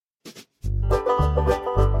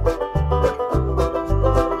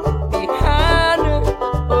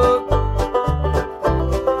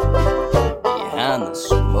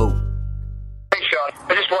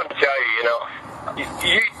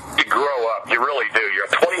really do. You're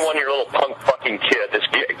a 21-year-old punk fucking kid.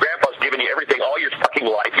 Grandpa's given you everything all your fucking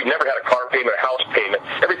life. You've never had a car payment, a house payment.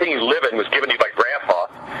 Everything you live in was given to you by Grandpa.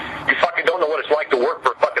 You fucking don't know what it's like to work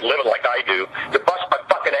for a fucking living like I do, to bust my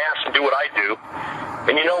fucking ass and do what I do.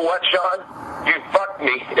 And you know what, Sean? You fucked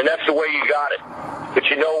me, and that's the way you got it. But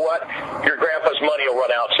you know what? Your grandpa's money will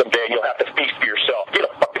run out someday, and you'll have to feast for yourself. Get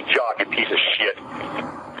a fucking job, you piece of shit.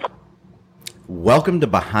 Welcome to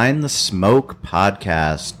Behind the Smoke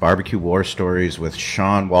podcast, barbecue war stories with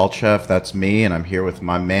Sean Walchef. That's me, and I'm here with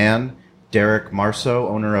my man, Derek Marceau,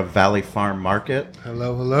 owner of Valley Farm Market.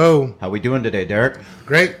 Hello, hello. How we doing today, Derek?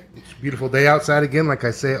 Great. It's a beautiful day outside again, like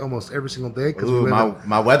I say almost every single day. Ooh,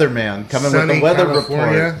 my weatherman coming with the weather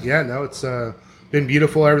report. Yeah, no, it's been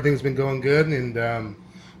beautiful. Everything's been going good, and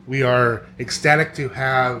we are ecstatic to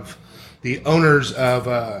have the owners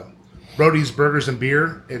of Brody's Burgers and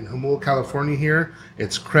Beer in Humboldt, California here.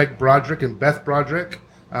 It's Craig Broderick and Beth Broderick.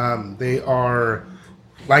 They are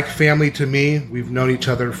like family to me. We've known each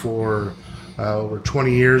other for over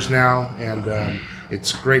 20 years now, and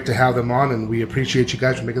it's great to have them on, and we appreciate you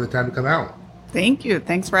guys for making the time to come out. Thank you.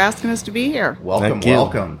 Thanks for asking us to be here.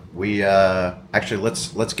 Welcome. We actually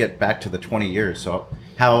let's get back to the 20 years. So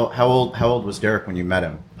how old was Derek when you met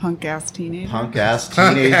him? Punk ass teenager. That's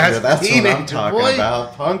what I'm talking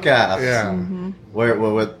about. Punk ass. Yeah. Mm-hmm.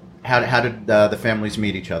 How did the families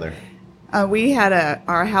meet each other? We had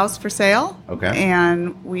our house for sale. Okay.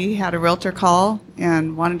 And we had a realtor call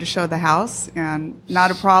and wanted to show the house, and not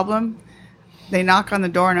a problem. They knock on the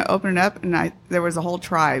door and I open it up, and there was a whole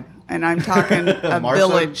tribe. And I'm talking a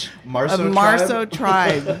village. Marceau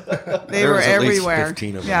tribe. They were everywhere. At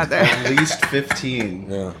least 15 of them. Yeah, at least 15.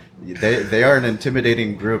 Yeah. They are an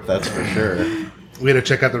intimidating group, that's for sure. We had to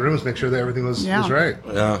check out the rooms, make sure that everything was right.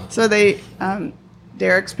 Yeah. So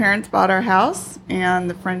Derek's parents bought our house, and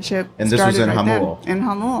the friendship and this started was in right Humboldt. then. In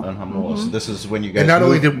Humboldt. Mm-hmm. So this is when you guys And not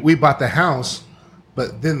moved. only did we bought the house,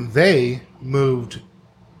 but then they moved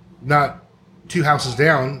not 2 houses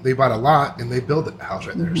down. They bought a lot, and they built a house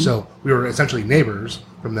right there. Mm-hmm. So we were essentially neighbors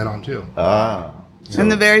from then on, too. And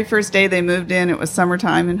the very first day they moved in, it was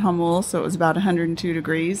summertime in Humboldt, so it was about 102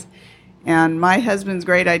 degrees. And my husband's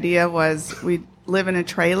great idea was we'd live in a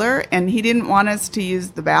trailer, and he didn't want us to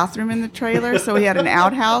use the bathroom in the trailer, so he had an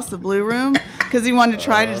outhouse, the blue room, because he wanted to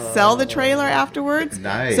try to sell the trailer afterwards.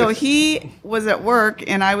 Nice. So he was at work,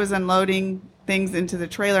 and I was unloading things into the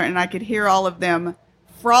trailer, and I could hear all of them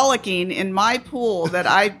frolicking in my pool that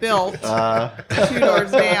I built 2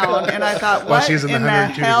 doors down, and I thought, what in the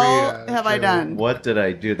hell have I done? What did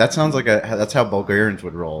I do? That sounds like that's how Bulgarians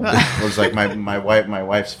would roll. It was like my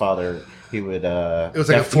wife's father. He would. It was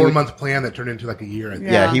like a 4-month plan that turned into like a year. I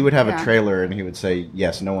think. Yeah, he would have a trailer, and he would say,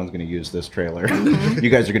 "Yes, no one's going to use this trailer.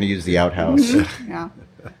 You guys are going to use the outhouse." Yeah,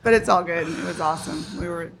 but it's all good. It was awesome. We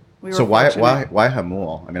were so why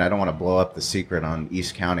Hamul? I mean, I don't want to blow up the secret on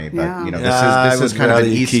East County, but yeah. This is kind of an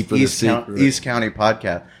East County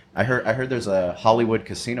podcast. I heard there's a Hollywood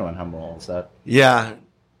casino in Hamul. Is that? Yeah,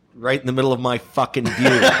 right in the middle of my fucking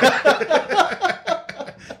view.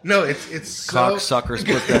 No, it's so... Cocksuckers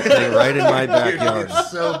put that thing right in my backyard. It's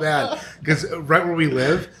so bad. Because right where we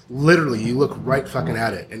live, literally, you look right fucking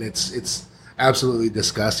at it, and it's absolutely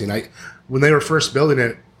disgusting. When they were first building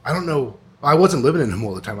it, I don't know... I wasn't living in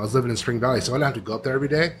Humboldt at the time. I was living in Spring Valley, so I didn't have to go up there every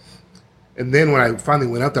day. And then when I finally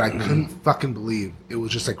went up there, I couldn't fucking believe it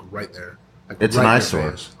was just, like, right there. Like, it's right an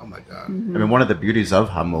eyesore. Oh, my God. Mm-hmm. I mean, one of the beauties of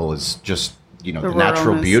Hamul is just... the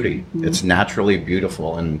natural beauty. Mm-hmm. It's naturally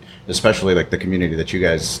beautiful, and especially like the community that you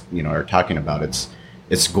guys, are talking about.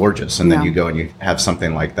 It's gorgeous, and then you go and you have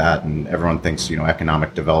something like that, and everyone thinks,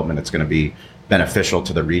 economic development, it's going to be beneficial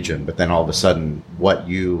to the region. But then all of a sudden, what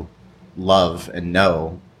you love and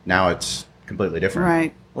know, now it's completely different.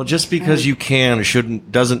 Right. Well, just because you can or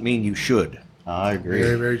shouldn't doesn't mean you should. I agree.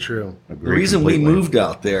 Very, very true. The reason we moved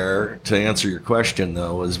out there, to answer your question,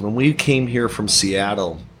 though, is when we came here from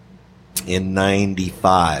Seattle in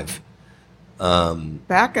 95.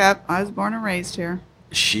 Back up. I was born and raised here.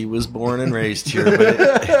 She was born and raised here.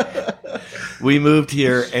 But we moved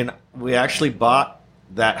here, and we actually bought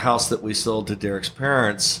that house that we sold to Derek's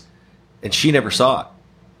parents, and she never saw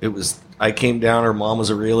it. I came down, her mom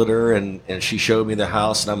was a realtor, and she showed me the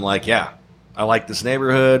house, and I'm like, yeah, I like this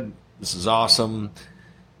neighborhood. This is awesome.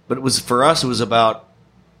 But for us, it was about,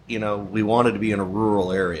 we wanted to be in a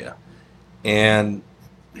rural area. And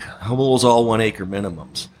Humboldt was all 1 acre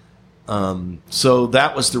minimums. So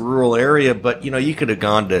that was the rural area, but you could have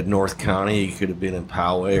gone to North County, you could have been in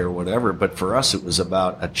Poway or whatever, but for us it was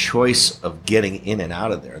about a choice of getting in and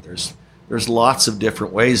out of there. There's lots of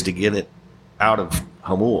different ways to get it out of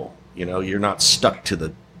Humboldt. You're not stuck to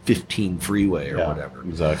the 15 freeway or whatever.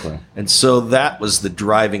 Exactly. And so that was the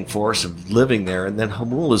driving force of living there. And then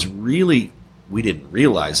Hamul is really, we didn't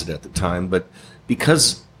realize it at the time, but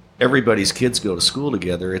because everybody's kids go to school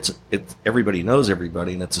together, it's everybody knows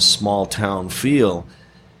everybody, and it's a small town feel.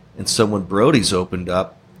 And so when Brody's opened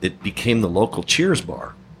up, it became the local Cheers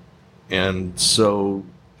bar. And so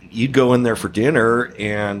you'd go in there for dinner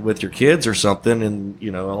and with your kids or something,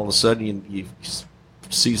 and all of a sudden you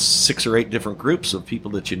see 6 or 8 different groups of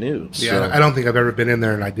people that you knew. Yeah, I don't think I've ever been in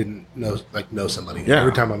there and I didn't know somebody. Yeah.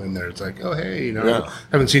 Every time I'm in there, it's like, oh hey, I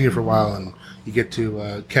haven't seen you for a while, and you get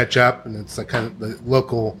to catch up, and it's like kind of the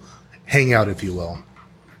local hangout, if you will.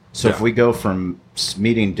 So if we go from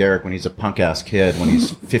meeting Derek when he's a punk-ass kid, when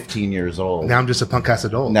he's 15 years old. Now I'm just a punk-ass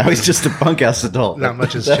adult. Now he's just a punk-ass adult. Not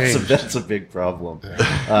much has changed. That's a big problem.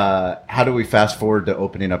 Yeah. How do we fast forward to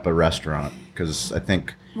opening up a restaurant? Because I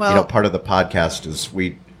think part of the podcast is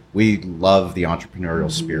we love the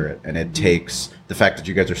entrepreneurial spirit, and it takes the fact that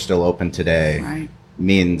you guys are still open today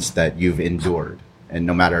means that you've endured. And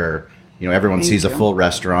no matter... everyone sees a full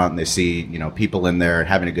restaurant and they see, people in there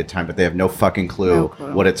having a good time, but they have no fucking clue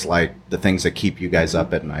what it's like, the things that keep you guys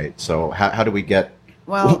up at night. So how do we get,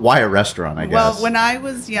 why a restaurant, I guess? Well, when I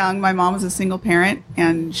was young, my mom was a single parent,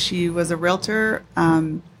 and she was a realtor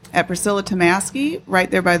at Priscilla Tomasky,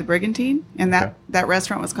 right there by the Brigantine. And that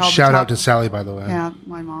restaurant was called... Shout out to Sally, by the way. Yeah,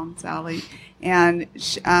 my mom, Sally. And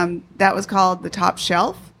that was called the Top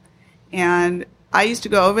Shelf. And I used to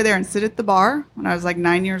go over there and sit at the bar when I was like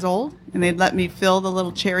 9 years old, and they'd let me fill the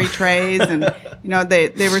little cherry trays, and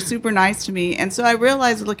they were super nice to me. And so I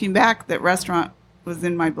realized, looking back, that restaurant was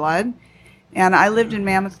in my blood. And I lived in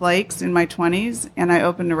Mammoth Lakes in my 20s, and I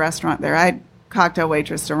opened a restaurant there. I cocktail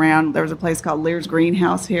waitressed around. There was a place called Lear's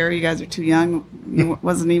Greenhouse here. You guys are too young. You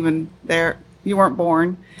wasn't even there. You weren't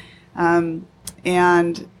born.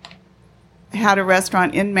 And had a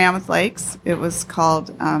restaurant in Mammoth Lakes. It was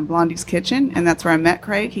called Blondie's Kitchen, and that's where I met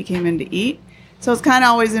Craig. He came in to eat. So it's kind of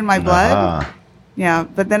always in my blood. Yeah,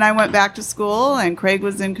 but then I went back to school, and Craig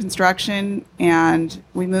was in construction, and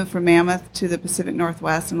we moved from Mammoth to the Pacific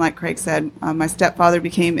Northwest. And like Craig said, my stepfather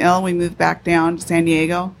became ill. We moved back down to San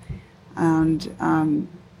Diego, and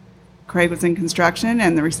Craig was in construction,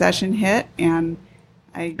 and the recession hit, and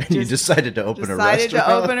you decided to open a restaurant? Decided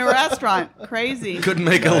to open a restaurant. Crazy. Couldn't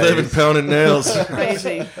make a living pounding nails.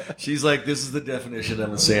 Crazy. She's like, this is the definition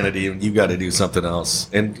of insanity, and you got to do something else.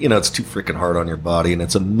 And, it's too freaking hard on your body, and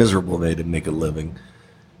it's a miserable way to make a living.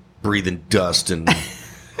 Breathing dust and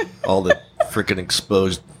all the freaking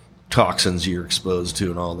exposed toxins you're exposed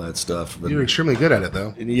to and all that stuff. But, you're extremely good at it,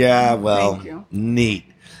 though. Yeah, well, neat.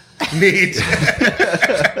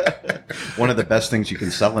 One of the best things you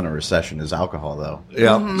can sell in a recession is alcohol, though. Yeah.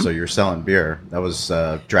 Mm-hmm. So you're selling beer. That was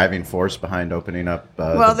driving force behind opening up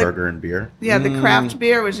the burger and beer. Yeah, the craft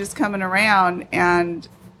beer was just coming around, and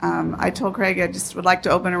I told Craig I just would like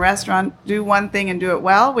to open a restaurant, do one thing and do it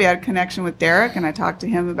well. We had a connection with Derek, and I talked to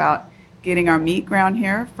him about getting our meat ground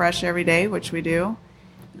here fresh every day, which we do.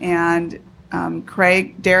 And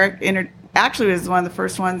Derek actually was one of the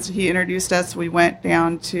first ones. He introduced us. We went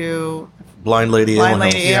down to Blind Lady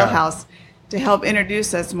Ale House to help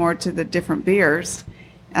introduce us more to the different beers.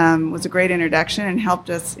 Was a great introduction and helped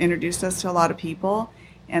us introduce us to a lot of people.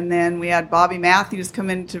 And then we had Bobby Matthews come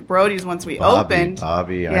into Brody's once we opened. I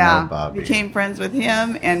know Bobby. Became friends with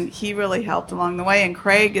him, and he really helped along the way. And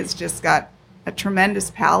Craig has just got a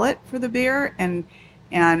tremendous palate for the beer, and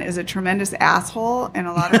is a tremendous asshole, and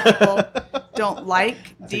a lot of people don't like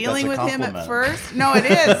dealing with him at first. No, it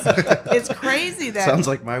is. It's crazy that... Sounds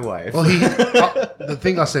like my wife. Well, the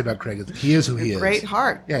thing I'll say about Craig is he is who he is. Great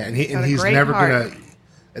heart. Yeah, and he's never going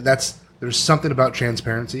to... There's something about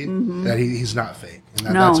transparency that he's not fake.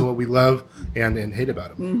 And that's what we love and hate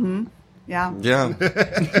about him. Mm-hmm. Yeah. Yeah.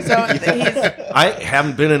 So I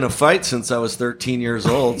haven't been in a fight since I was 13 years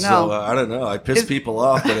old, so I don't know. I piss people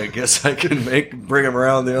off, but I guess I can bring them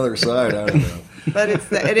around the other side. I don't know. But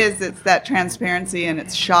it's that transparency, and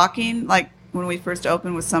it's shocking. Like when we first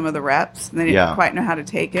opened with some of the reps, they didn't quite know how to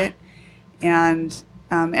take it. And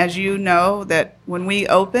as you know, that when we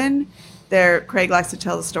open, Craig likes to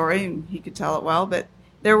tell the story, and he could tell it well, but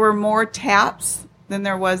there were more taps than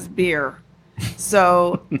there was beer.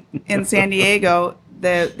 So in San Diego,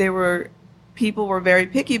 people were very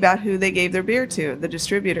picky about who they gave their beer to, the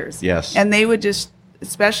distributors. Yes. And they would just,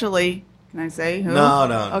 especially, can I say who?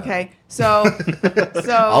 No. Okay. So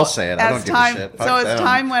I'll say it. I don't give a shit. So as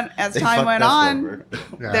time went on,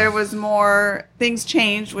 there was more, things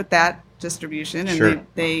changed with that distribution, and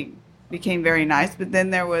they became very nice. But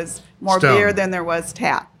then there was more beer than there was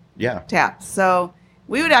tap. Yeah. Taps. So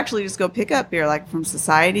we would actually just go pick up beer, like from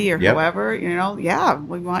Society or whoever, you know,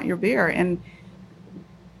 we want your beer. And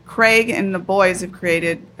Craig and the boys have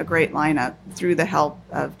created a great lineup through the help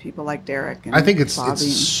of people like Derek and I think it's Bobby.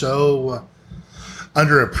 it's so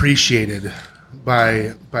underappreciated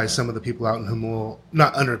by some of the people out in Humul.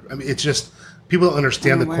 It's just people don't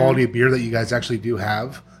understand the quality of beer that you guys actually do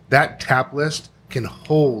have. That tap list can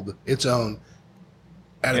hold its own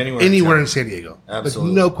anywhere in San Diego.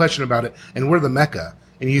 Absolutely. Like, no question about it. And we're the Mecca.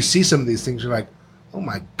 And you see some of these things, you're like, oh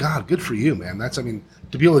my God, good for you, man.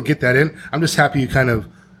 To be able to get that in, I'm just happy you kind of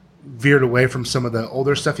veered away from some of the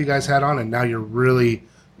older stuff you guys had on, and now you're really,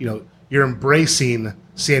 you're embracing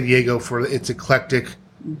San Diego for its eclectic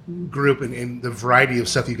group and the variety of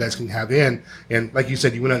stuff you guys can have in. And like you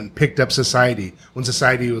said, you went out and picked up Society when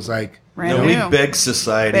Society was like, we begged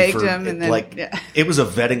Society it was a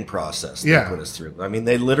vetting process they put us through. I mean,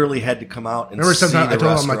 they literally had to come out and see the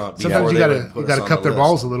restaurant. Sometimes you got to cup their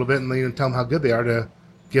balls a little bit and tell them how good they are to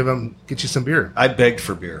get you some beer. I begged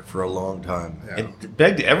for beer for a long time and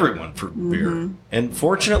begged everyone for beer. And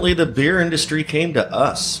fortunately, the beer industry came to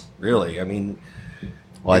us. Really, I mean.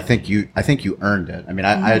 Well, I think you earned it. I mean,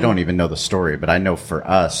 I don't even know the story, but I know for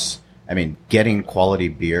us, I mean, getting quality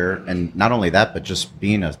beer, and not only that, but just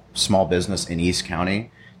being a small business in East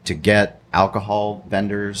County, to get alcohol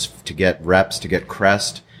vendors, to get reps, to get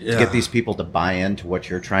Crest, to get these people to buy into what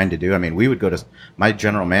you're trying to do. I mean, we would go to my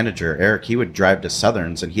general manager, Eric, he would drive to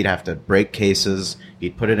Southerns and he'd have to break cases.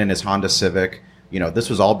 He'd put it in his Honda Civic. This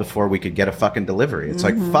was all before we could get a fucking delivery. It's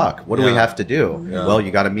like, fuck, what do we have to do? Yeah. Well,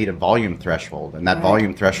 you got to meet a volume threshold, and that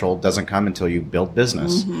volume threshold doesn't come until you build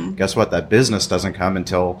business. Guess what? That business doesn't come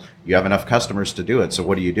until you have enough customers to do it. So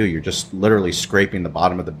what do? You're just literally scraping the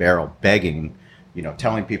bottom of the barrel, begging,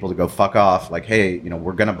 telling people to go fuck off. Like, hey,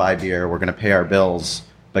 we're going to buy beer. We're going to pay our bills.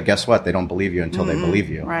 But guess what? They don't believe you until they believe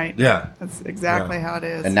you. Right. Yeah. That's exactly how it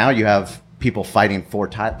is. And now you have people fighting for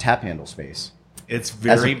tap handle space. It's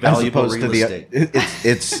very valuable real estate.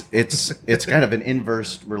 It's kind of an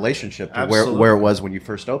inverse relationship to where it was when you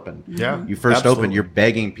first opened. Yeah, you first opened, you're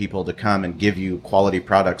begging people to come and give you quality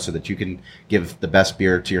products so that you can give the best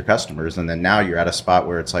beer to your customers. And then now you're at a spot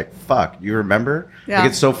where it's like, fuck, you remember? Yeah. Like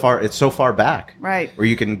it's so far back. Right. Where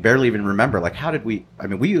you can barely even remember. Like, how did we? I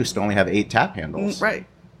mean, we used to only have 8 tap handles. Right.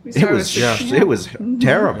 It was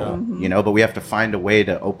terrible. But we have to find a way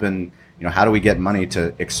to open. How do we get money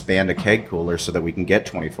to expand a keg cooler so that we can get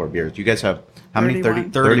 24 beers? You guys have how many?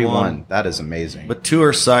 31. That is amazing. But 2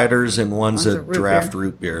 are ciders and one's a draft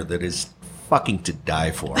root beer that is fucking to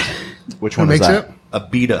die for. Which one is that? It? A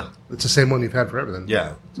Beta. It's the same one you've had forever then.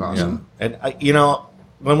 Yeah. It's awesome. Yeah. And,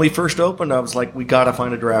 when we first opened, I was like, we got to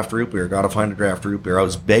find a draft root beer. I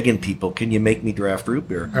was begging people, can you make me draft root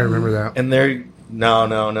beer? I remember that. And they're, no.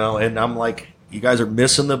 And I'm like, you guys are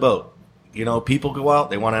missing the boat. People go out,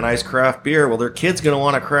 they want a nice craft beer. Well, their kid's going to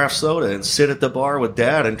want a craft soda and sit at the bar with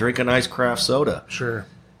dad and drink a nice craft soda. Sure.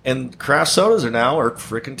 And craft sodas are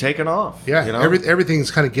freaking taking off. Yeah.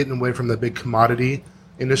 Everything's kind of getting away from the big commodity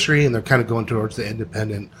industry, and they're kind of going towards the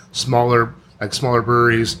independent, smaller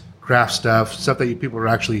breweries, craft stuff that people are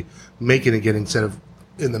actually making again instead of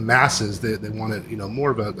in the masses. They want it,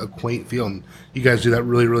 more of a quaint feel. And you guys do that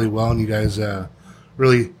really, really well. And you guys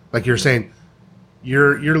really, like you're saying,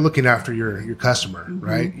 you're looking after your customer,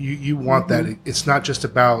 right? You want that. It's not just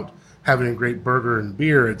about having a great burger and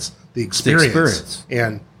beer. It's the experience.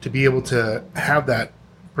 And to be able to have that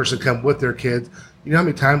person come with their kids. You know how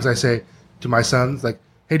many times I say to my sons, like,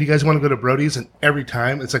 hey, do you guys want to go to Brody's? And every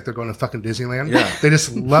time it's like they're going to fucking Disneyland. Yeah. They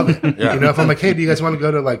just love it. Yeah. If I'm like, hey, do you guys want to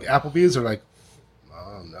go to like Applebee's? Or like,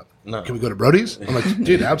 no. Can we go to Brody's? I'm like,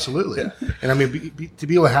 dude, absolutely. Yeah. And I mean, to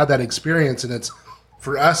be able to have that experience, and it's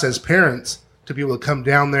for us as parents to be able to come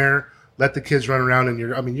down there, let the kids run around in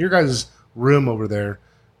your guys' room over there.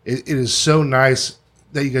 It is so nice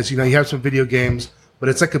that you guys, you have some video games, but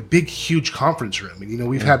it's like a big, huge conference room. And,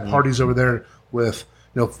 we've had parties over there with,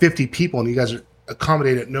 50 people, and you guys are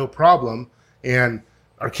accommodated no problem. And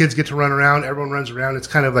our kids get to run around. Everyone runs around. It's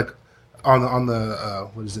kind of like on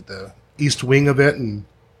the the east wing of it. And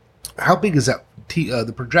how big is that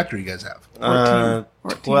the projector you guys have?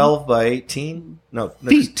 14. 12 by 18. No,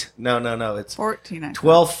 feet. No. It's 14.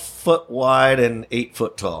 12 foot wide and 8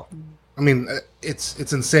 foot tall. I mean,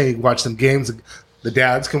 it's insane. You watch some games. The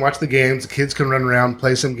dads can watch the games. The kids can run around,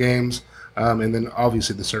 play some games, and then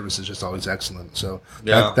obviously the service is just always excellent. So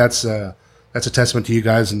that's a testament to you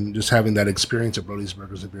guys and just having that experience at Brody's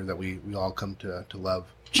Burgers and Beer that we all come to love.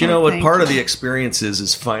 Do you know what part of the experience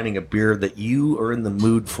is finding a beer that you are in the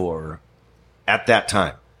mood for at that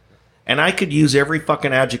time? And I could use every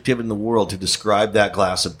fucking adjective in the world to describe that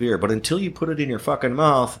glass of beer, but until you put it in your fucking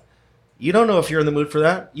mouth, You don't know if you're in the mood for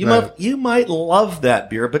that. You might love that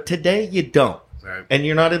beer, but today you don't. Right. And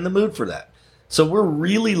you're not in the mood for that. So we're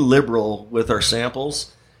really liberal with our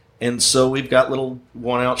samples. And so we've got little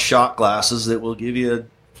 1 ounce shot glasses that will give you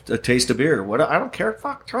a taste of beer. I don't care.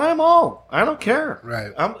 Fuck, try them all. I don't care.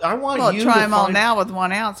 Right. I want you try to them all now with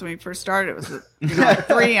 1 ounce. When we first started, it was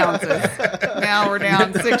 3 ounces. Now we're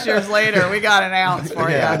down 6 years later. We got an ounce for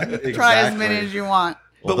you. Exactly. Try as many as you want.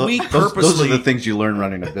 But Well, we those purposely are the things you learn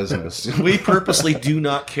running a business. we purposely do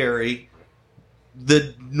not carry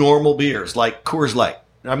the normal beers like Coors Light.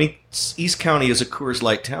 I mean, East County is a Coors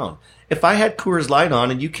Light town. If I had Coors Light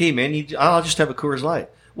on and you came in, I'll just have a Coors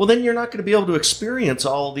Light. Well, then you're not going to be able to experience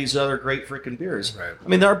all these other great freaking beers. Right. I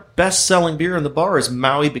mean, our best-selling beer in the bar is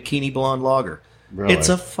Maui Bikini Blonde Lager. Really? It's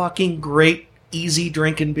a fucking great, easy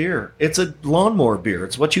drinking beer. It's a lawnmower beer.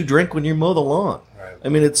 It's what you drink when you mow the lawn. Right. I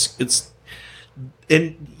mean,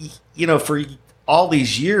 and you know, for all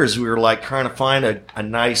these years, we were like trying to find a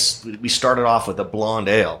nice. We started off with a blonde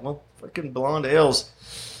ale. Well, freaking blonde ales,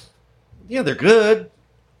 yeah, they're good.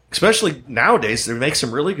 Especially nowadays, they make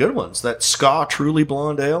some really good ones. That Ska Truly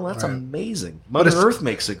Blonde Ale, that's amazing. Mother Earth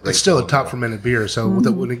makes a great. It's still a blonde top ale. fermented beer. So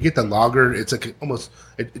when you get the lager, it's like almost.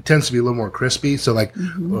 It tends to be a little more crispy. So like,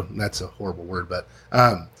 well, that's a horrible word, but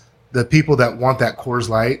the people that want that Coors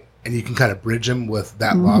Light, and you can kind of bridge them with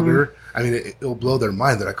that lager. I mean, it'll blow their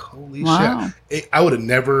mind. They're like, holy shit! I would have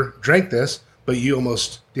never drank this, but you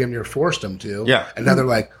almost damn near forced them to. Yeah. And now they're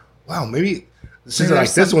like, wow, maybe. Since I Maybe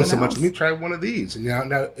like there's this one so something much, else. let me try one of these. And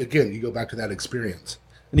now again, you go back to that experience.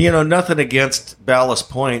 And, you know, nothing against Ballast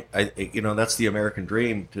Point. That's the American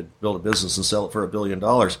dream, to build a business and sell it for $1 billion.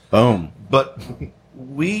 Boom. But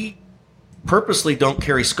we purposely don't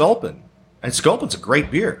carry Sculpin. And Sculpin's a great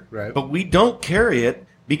beer. Right. But we don't carry it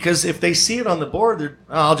because if they see it on the board,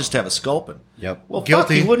 I'll just have a Sculpin. Yep. Well,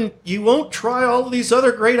 Guilty. fuck, you won't try all of these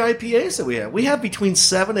other great IPAs that we have. We have between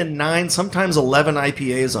 7 and 9, sometimes 11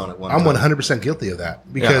 IPAs on it one I'm time. 100% guilty of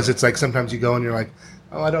that because it's like sometimes you go and you're like,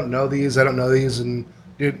 oh, I don't know these, and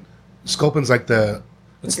dude, Sculpin's like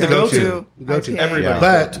It's the the go-to. go-to. IPA. Everybody.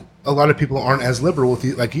 But a lot of people aren't as liberal with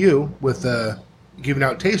you, like you, with giving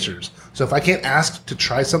out tasters. So if I can't ask to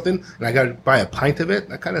try something and I got to buy a pint of it,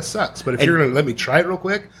 that kind of sucks. But if you're going to let me try it real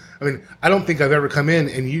quick, I mean, I don't think I've ever come in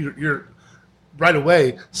and you're right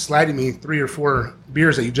away sliding me 3 or 4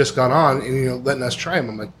 beers that you just got on and letting us try them.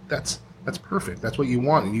 I'm like, that's perfect. That's what you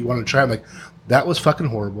want, and you want to try. I'm like, that was fucking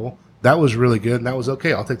horrible. That was really good, and that was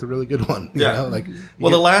okay. I'll take the really good one. You know? Like,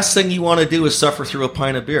 Well, the last thing you want to do is suffer through a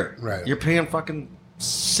pint of beer. Right. You're paying fucking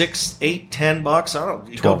 $6, $8, $10. I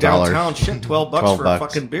don't. You go $12. downtown, shit, $12 for a $12.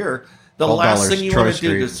 fucking beer. The $12 last thing you Troy want to do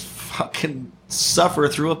Street. is fucking suffer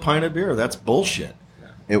through a pint of beer. That's bullshit.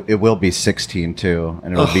 It will be 16 too,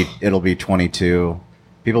 and it'll be 22.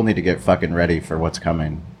 People need to get fucking ready for what's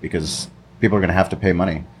coming because people are going to have to pay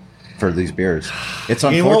money for these beers. It's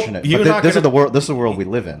unfortunate, but this is the world. This is the world we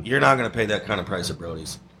live in. You're not going to pay that kind of price at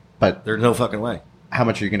Brody's. But There's no fucking way. how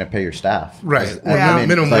much are you going to pay your staff? right. Yeah. When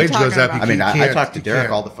minimum like- wage goes up, I I mean, I can't- talk to you Derek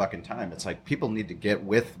can't. all the fucking time. It's like people need to get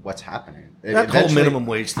with what's happening. That whole Eventually- minimum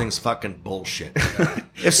wage thing's fucking bullshit.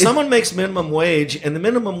 If someone makes minimum wage and the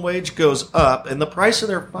minimum wage goes up and the price of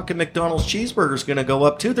their fucking McDonald's cheeseburger is going to go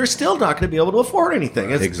up too, they're still not going to be able to afford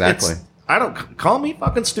anything. Exactly. I don't call me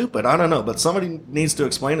fucking stupid. I don't know, but somebody needs to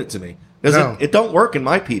explain it to me because No. it don't work in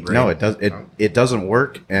my pea brain. No, it does. It doesn't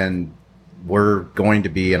work, and we're going to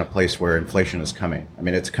be in a place where inflation is coming. I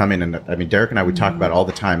mean, it's coming, and I mean, Derek and I we talk about it all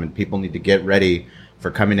the time, and people need to get ready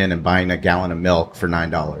for coming in and buying a gallon of milk for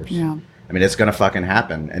 $9. Yeah. I mean, it's going to fucking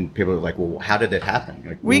happen, and people are like, "Well, how did it happen?"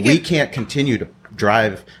 Like, We we get- can't continue to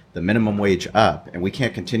drive the minimum wage up, and we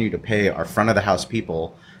can't continue to pay our front of the house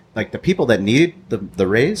people. Like the people that need the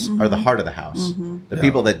raise are the heart of the house. The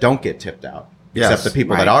people that don't get tipped out. Yes. Except the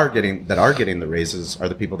people Right. that are getting the raises are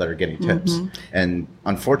the people that are getting tips. And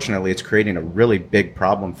unfortunately, it's creating a really big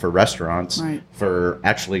problem for restaurants, Right. for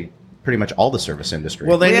actually pretty much all the service industry.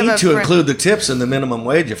 Well, they We have need a to friend- include the tips in the minimum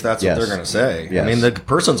wage if that's Yes. what they're going to say. Yes. I mean, the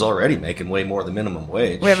person's already making way more than minimum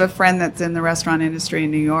wage. We have a friend that's in the restaurant industry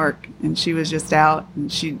in New York, and she was just out,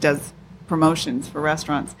 and she does promotions for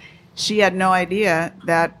restaurants. She had no idea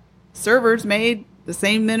that servers made the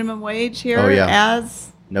same minimum wage here Oh, yeah. as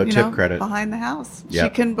No tip credit. behind the house. She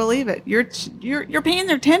Yep. couldn't believe it. You're paying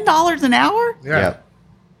their $10 an hour, Yeah.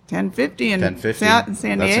 $10.50 in $10.50. in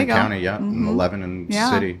San That's Diego. in county, yeah. 11 in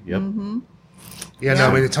Yeah. city, yep. Yeah, no,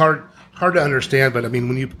 I mean it's hard to understand, but I mean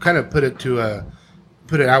when you kind of put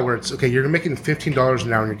it out where it's okay, you're making $15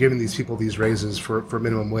 an hour and you're giving these people these raises for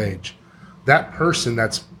minimum wage. That person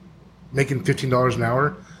that's making $15 an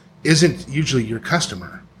hour isn't usually your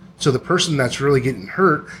customer. So the person that's really getting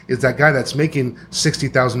hurt is that guy that's making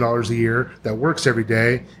 $60,000 a year, that works every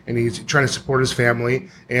day, and he's trying to support his family,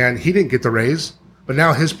 and he didn't get the raise, but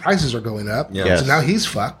now his prices are going up. Yes. So now he's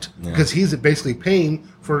fucked because he's basically paying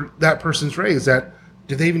for that person's raise.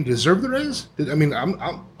 Did they even deserve the raise?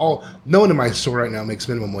 No one in my store right now makes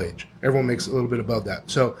minimum wage. Everyone makes a little bit above that.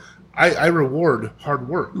 So I reward hard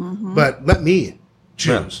work, but let me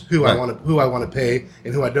choose who I want to pay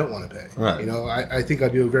and who I don't want to pay. Right. I think I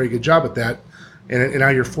do a very good job at that. And now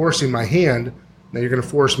you're forcing my hand. Now you're going to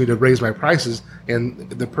force me to raise my prices, and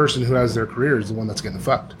the person who has their career is the one that's getting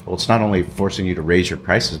fucked. Well, it's not only forcing you to raise your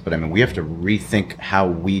prices, but we have to rethink how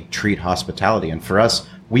we treat hospitality. And for us,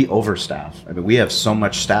 we overstaff. We have so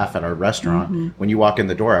much staff at our restaurant. When you walk in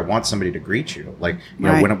the door, I want somebody to greet you. Like,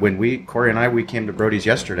 when Corey and I came to Brody's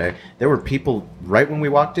yesterday, there were people right when we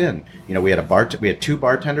walked in. We had we had 2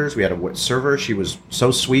 bartenders, we had a server. She was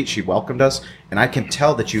so sweet, she welcomed us, and I can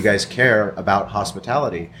tell that you guys care about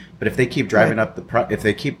hospitality. But if they keep driving up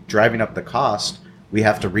the cost, we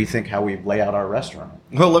have to rethink how we lay out our restaurant.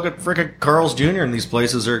 Well, look at frickin' Carl's Jr. and these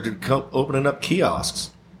places are opening up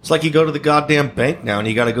kiosks. It's like you go to the goddamn bank now and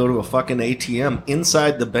you got to go to a fucking ATM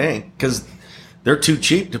inside the bank because they're too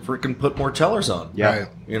cheap to freaking put more tellers on. Yeah.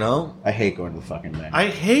 Right. I hate going to the fucking bank. I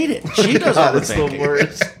hate it. She does all the banking. The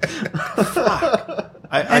worst. Fuck.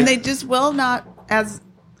 And they just will not, as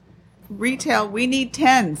retail, we need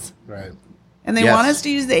 10s. Right. And they want us to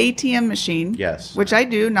use the ATM machine. Yes. Which I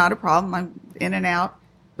do, not a problem. I'm in and out.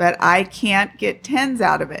 But I can't get 10s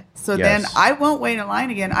out of it. So then I won't wait in line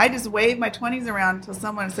again. I just wave my 20s around until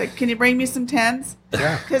someone says, "Can you bring me some 10s?"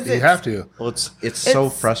 Yeah, you have to. Well, it's so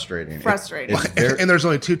frustrating. Frustrating. And there's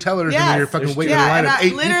only 2 tellers, and then you're fucking waiting in a line of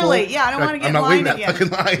 8 literally, people. I don't want to get in line line again. again. I'm not waiting that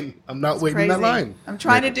fucking line. I'm not waiting in that line. I'm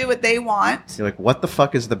trying to do what they want. You're like, what the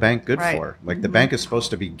fuck is the bank good for? Like, the bank is supposed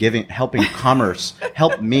to be helping commerce,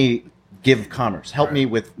 help me give commerce, help me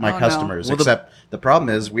with my customers. No. Except the problem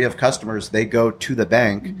is we have customers, they go to the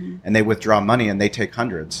bank and they withdraw money and they take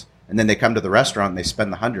hundreds. And then they come to the restaurant and they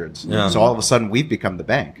spend the hundreds. Yeah. So all of a sudden we've become the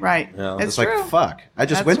bank. Right. Yeah. It's true. like, fuck. I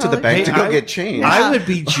just went to the bank to go get change. I would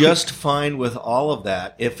be just fine with all of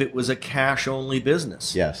that if it was a cash-only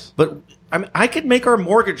business. Yes. But I could make our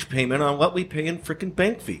mortgage payment on what we pay in freaking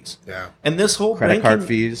bank fees. Yeah. And this whole Credit card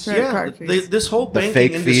fees. This whole banking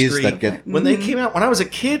fake industry. fees that get when they came out, when I was a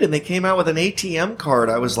kid and they came out with an ATM card,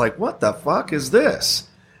 I was like, what the fuck is this?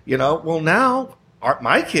 Well, now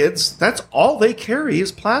my kids, that's all they carry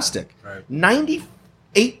is plastic. Right. 98%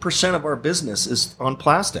 of our business is on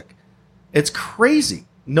plastic. It's crazy.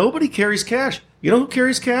 Nobody carries cash. You know who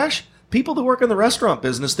carries cash? People that work in the restaurant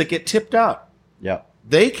business that get tipped out. Yeah.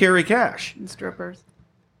 They carry cash. And strippers.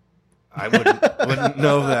 I wouldn't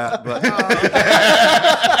know that, but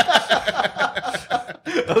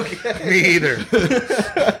Okay. Me either.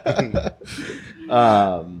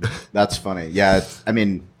 That's funny. Yeah.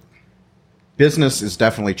 Business is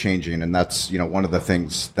definitely changing, and that's one of the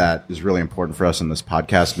things that is really important for us in this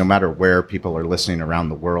podcast. No matter where people are listening around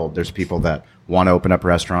the world, there's people that want to open up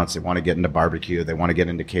restaurants, they want to get into barbecue, they want to get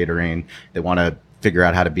into catering, they want to figure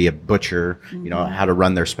out how to be a butcher, how to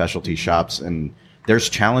run their specialty shops. And there's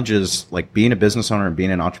challenges like being a business owner and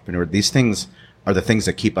being an entrepreneur. These things are the things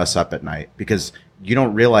that keep us up at night, because you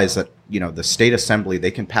don't realize that, the state assembly,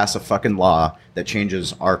 they can pass a fucking law that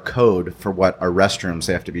changes our code for what our restrooms,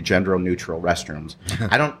 they have to be gender neutral restrooms.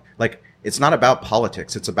 It's not about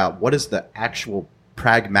politics. It's about what is the actual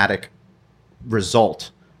pragmatic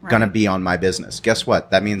result going to be on my business. Guess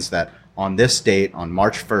what? That means that on this date, on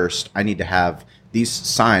March 1st, I need to have these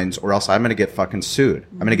signs, or else I'm going to get fucking sued.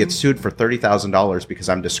 I'm going to get sued for $30,000 because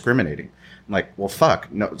I'm discriminating. I'm like, well,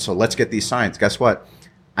 fuck. No. So let's get these signs. Guess what?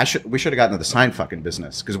 We should have gotten to the sign fucking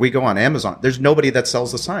business, because we go on Amazon. There's nobody that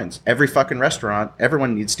sells the signs. Every fucking restaurant,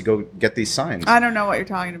 everyone needs to go get these signs. I don't know what you're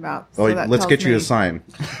talking about. So let's get you a sign.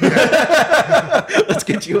 Let's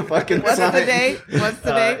get you a fucking sign. What's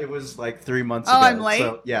the date? It was like 3 months ago. Oh, I'm late?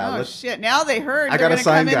 So, yeah. Oh, shit. Now they heard I they're got going a to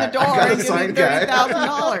come sign in guy. the door I got a and give sign me guy.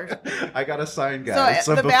 $30,000. I got a sign guy.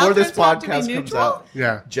 So So the before this bathrooms have to be podcast comes neutral? out,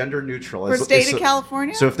 Yeah. gender neutral. For state of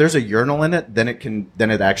California? So if there's a urinal in it, then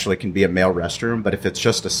it actually can be a male restroom. But if it's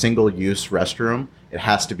just a single use restroom, it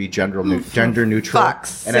has to be gender neutral,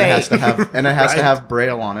 fuck's and it has to sake. have to have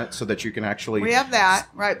braille on it so that you can actually. We have that,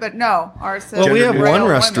 right? But no, ours says well, we have neutral. one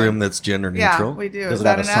Braille restroom women. that's gender Yeah, neutral. we do. Does Is it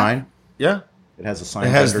that have a enough? sign? Yeah, It has a sign.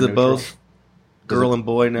 it has gender the neutral. both girl and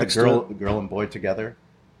boy next to it. Girl and boy together.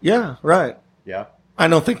 Yeah, right. Yeah. I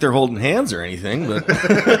don't think they're holding hands or anything, but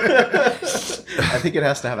I think it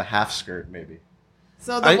has to have a half skirt, maybe.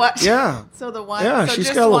 So the what? Yeah. So the one. Yeah, so she's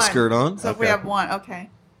just got a little one. skirt on. So if we Okay. have one, okay.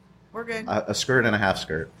 we're good. A skirt and a half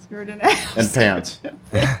skirt. Skirt and a half and pants.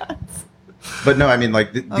 But no, I mean,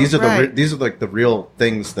 like these are these are like the real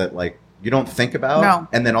things that like you don't think about. No.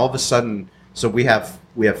 And then all of a sudden, so we have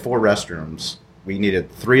 4 restrooms. We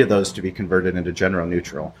needed 3 of those to be converted into gender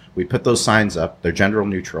neutral. We put those signs up. They're gender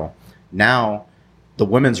neutral. Now, the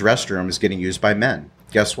women's restroom is getting used by men.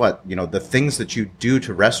 Guess what? You know, the things that you do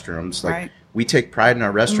to restrooms, like we take pride in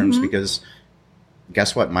our restrooms because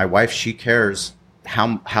guess what? My wife, she cares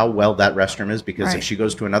how well that restroom is because if she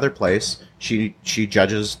goes to another place, she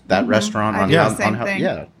judges that restaurant on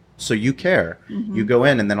how so you care. You go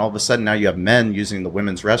in and then all of a sudden now you have men using the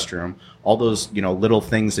women's restroom. All those, you know, little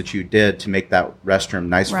things that you did to make that restroom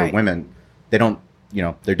nice for women, they don't, you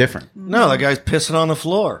know, they're different. No, the guy's pissing on the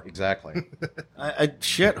floor. Exactly.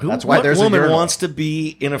 That's why there's woman wants to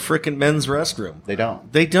be in a freaking men's restroom? They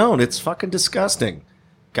don't. It's fucking disgusting.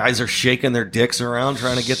 Guys are shaking their dicks around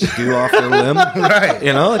trying to get the dew off their limb. Right.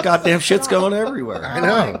 You know, the goddamn shit's going everywhere. I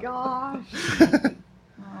know. Oh, my gosh.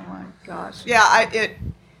 Oh, my gosh. Yeah,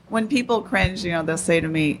 when people cringe, you know, they'll say to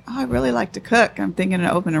me, "Oh, I really like to cook. I'm thinking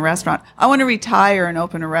to open a restaurant. I want to retire and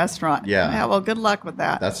open a restaurant." Yeah. Well, good luck with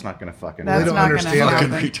that. That's not going to fucking happen. That's not going to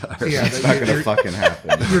happen. Retire. Yeah, it's not going to fucking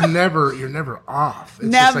happen. You're never off. It's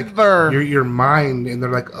never. Just like your mind, and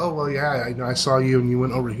they're like, "Oh, well, yeah, I know. I saw you, and you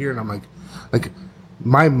went over here," and I'm like.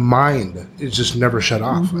 My mind is just never shut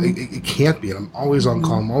off. It can't be. And I'm always on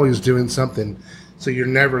call. I'm always doing something. So you're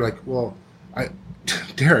never like, well,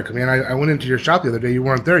 Derek, man, I went into your shop the other day. You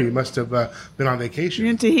weren't there. You must have been on vacation.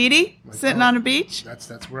 You're in Tahiti, sitting on a beach? That's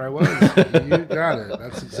where I was. You got it.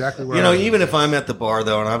 That's exactly where I was. Even if I'm at the bar,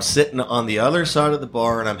 though, and I'm sitting on the other side of the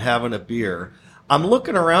bar and I'm having a beer, I'm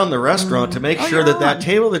looking around the restaurant to make sure that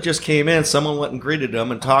table that just came in, someone went and greeted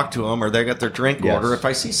them and talked to them, or they got their drink order. If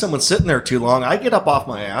I see someone sitting there too long, I get up off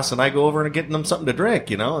my ass and I go over and get them something to drink,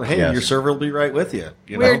 you know, and hey, your server will be right with you.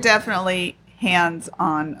 We're definitely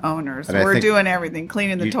hands-on owners. And we're doing everything,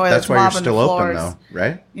 cleaning the toilets, that's why mopping you're still the floors. Open, though,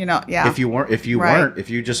 right? You know, If you weren't,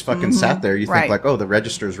 if you just fucking sat there, you think like, oh, the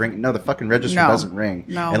register's ringing. No, the fucking register doesn't ring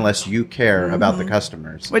unless you care about the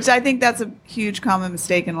customers. Which I think that's a huge common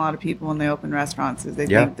mistake in a lot of people when they open restaurants is they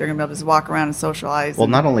think they're going to be able to just walk around and socialize. Well,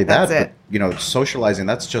 not only that, but you know, socializing,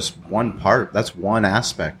 that's just one part. That's one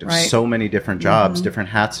aspect of so many different jobs, different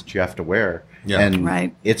hats that you have to wear. Yeah.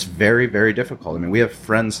 And it's very, very difficult. I mean, we have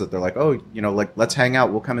friends that they're like, oh, you know, like, let's hang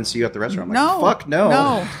out. We'll come and see you at the restaurant. I'm like, fuck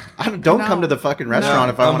no. Don't come to the fucking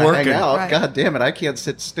restaurant if I want to hang out. Right. God damn it, I can't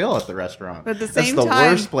sit still at the restaurant. But at the same that's the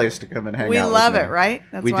time, worst place to come and hang out. We love it, right?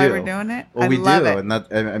 That's why we're doing it. Well, we do. It. And that,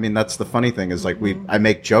 I mean, that's the funny thing is like I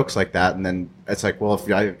make jokes like that, and then it's like, well,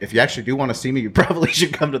 if you actually do want to see me, you probably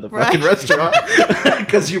should come to the fucking restaurant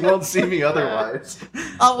because you won't see me otherwise.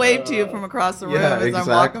 I'll wave to you from across the room as I'm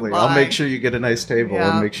walking by. I'll make sure you get a nice table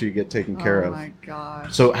and make sure you get taken care of. Oh my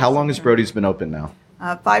gosh. So how long has Brody's been open now?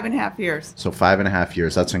 5.5 years. So 5.5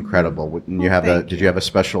 years. That's incredible. And did you have a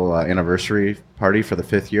special anniversary party for the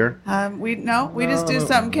 5th year? We just do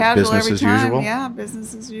something casual business every as time. Usual? Yeah,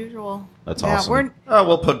 business as usual. That's awesome.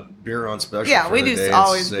 We'll put beer on special. Yeah, we do days,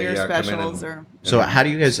 always beer specials. So how do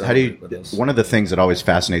you guys? One of the things that always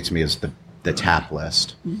fascinates me is the tap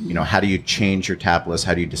list. You know, how do you change your tap list?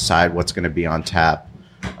 How do you decide what's going to be on tap?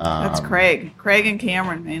 That's Craig and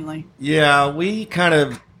Cameron mainly. Yeah, we kind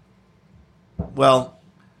of.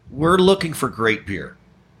 We're looking for great beer.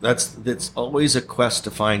 That's always a quest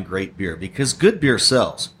to find great beer because good beer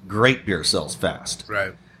sells. Great beer sells fast.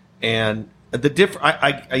 Right. And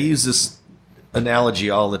I use this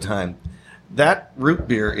analogy all the time. That root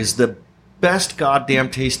beer is the best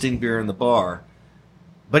goddamn tasting beer in the bar,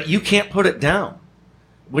 but you can't put it down.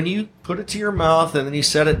 When you put it to your mouth and then you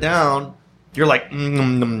set it down, you're like,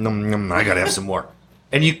 I gotta have some more.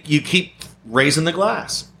 And you keep raising the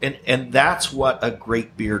glass. And that's what a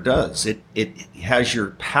great beer does. It has your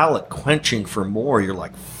palate quenching for more. You're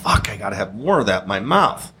like, fuck, I gotta have more of that in my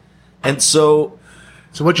mouth. And so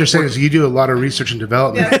what you're saying is you do a lot of research and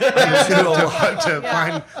development to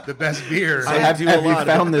find the best beer. Have you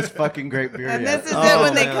found this fucking great beer and yet? This is it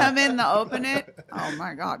when they come in to open it. Oh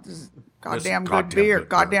my God, this is goddamn good beer.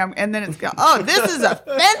 Goddamn. And then it's this is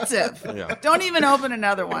offensive. Yeah. Don't even open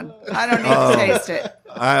another one. I don't need to taste it.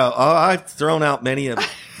 I've thrown out many a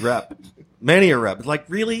rep. Like,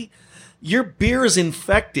 really? Your beer is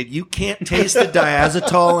infected. You can't taste the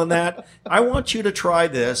diacetyl in that. I want you to try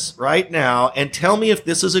this right now and tell me if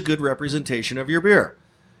this is a good representation of your beer.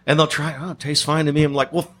 And they'll try, it tastes fine to me. I'm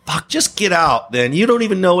like, well, fuck, just get out then. You don't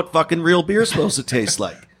even know what fucking real beer is supposed to taste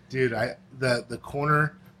like. Dude, the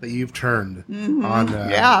corner that you've turned on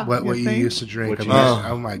what you used to drink.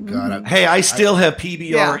 Oh my God. Hey, I still have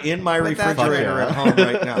PBR in my refrigerator at home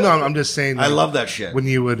right now. No, I'm just saying. I love that shit. When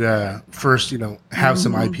you would first, have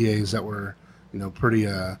some IPAs that were, pretty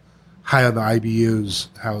high on the IBUs,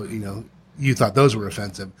 how, you thought those were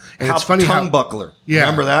offensive. And it's funny tongue buckler. Yeah.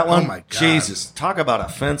 Remember that one? Oh my God. Jesus. Talk about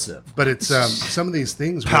offensive. But it's some of these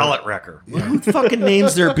things. Palate wrecker. Yeah. Who fucking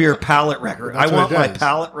names their beer palate wrecker? I want my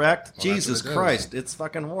palate wrecked. Well, Jesus Christ. It's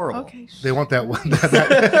fucking horrible. Okay. They want that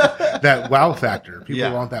wow factor.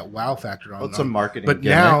 People want that wow factor on it. It's a marketing But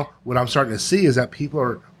gimmick. Now what I'm starting to see is that people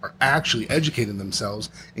are actually educating themselves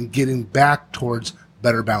and getting back towards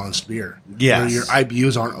better balanced beer. Yes. Where your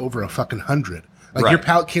IBUs aren't over a fucking 100. Like your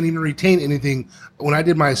palate can't even retain anything. When I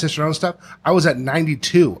did my Cicerone stuff, I was at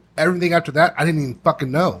 92. Everything after that, I didn't even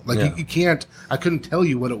fucking know. Like you can't. I couldn't tell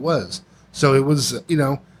you what it was. So it was,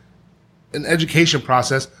 an education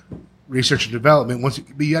process, research and development.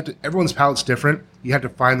 But you have to. Everyone's palate's different. You have to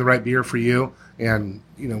find the right beer for you, and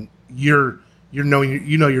you're knowing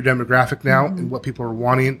your demographic now and what people are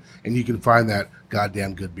wanting, and you can find that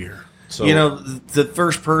goddamn good beer. So the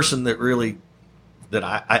first person that really. That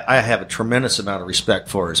I have a tremendous amount of respect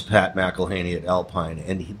for is Pat McElhaney at Alpine.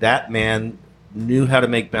 And that man knew how to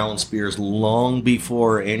make balanced beers long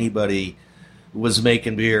before anybody was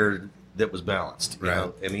making beer that was balanced. You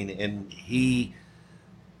know? I mean, and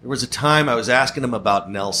there was a time I was asking him about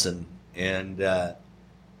Nelson. And,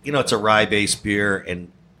 it's a rye-based beer. And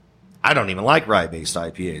I don't even like rye-based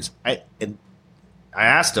IPAs. I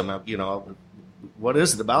asked him, what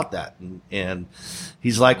is it about that? And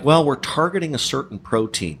he's like, well, we're targeting a certain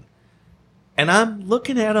protein. And I'm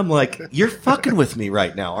looking at him like, you're fucking with me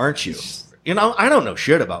right now, aren't you? I don't know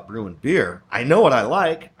shit about brewing beer. I know what I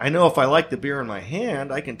like. I know if I like the beer in my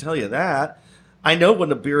hand, I can tell you that. I know when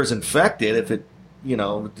the beer is infected, if it,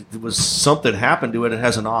 was something happened to it, it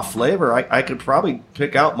has an off flavor, I could probably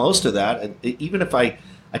pick out most of that. And even if I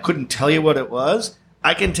couldn't tell you what it was,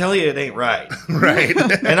 I can tell you it ain't right. Right.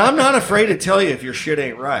 And I'm not afraid to tell you if your shit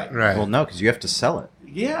ain't right. Right. Well, no, because you have to sell it.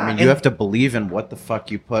 Yeah. I mean, you have to believe in what the fuck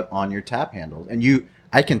you put on your tap handle. And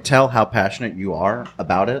I can tell how passionate you are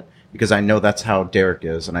about it because I know that's how Derek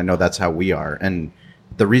is and I know that's how we are. And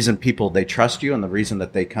the reason they trust you and the reason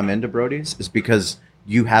that they come into Brody's is because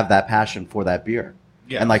you have that passion for that beer.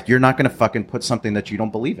 Yeah. And you're not going to fucking put something that you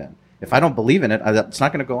don't believe in. If I don't believe in it, it's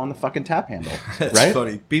not going to go on the fucking tap handle. That's right?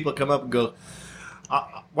 funny. People come up and go,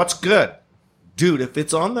 what's good? Dude, if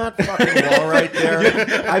it's on that fucking wall right there,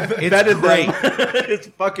 it's great. It's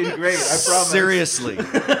fucking great, I promise. Seriously.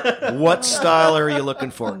 What style are you looking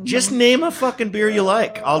for? Just name a fucking beer you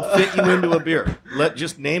like. I'll fit you into a beer.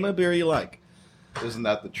 Just name a beer you like. Isn't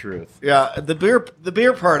that the truth? Yeah, the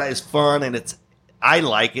beer part is fun and I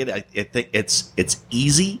like it. I think it's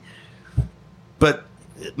easy. But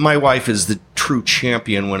my wife is the true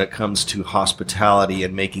champion when it comes to hospitality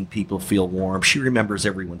and making people feel warm. She remembers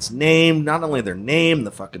everyone's name, not only their name,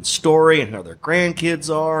 the fucking story and how their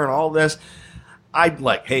grandkids are and all this. I'd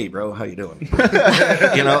like, hey, bro, how you doing?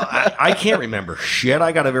 I can't remember shit.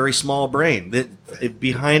 I got a very small brain.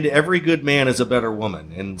 Behind every good man is a better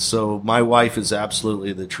woman. And so my wife is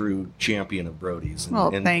absolutely the true champion of Brody's.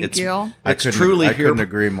 And thank you. I couldn't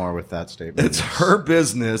agree more with that statement. It's her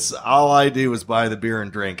business. All I do is buy the beer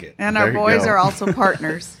and drink it. And our boys are also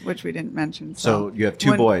partners, which we didn't mention. So you have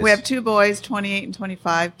two boys. We have two boys, 28 and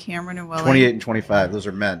 25, Cameron and Willie. 28 and 25. Those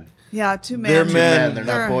are men. Yeah, two men. They're men. They're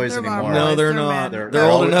not boys anymore. No, they're not. They're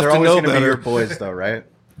old enough to know always better. Be your boys, though, right?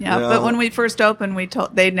 Yeah, but when we first opened,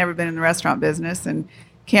 they'd never been in the restaurant business, and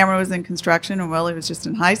Cameron was in construction, and Willie was just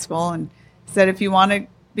in high school, and said, if you want to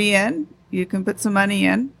be in, you can put some money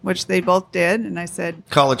in, which they both did. And I said,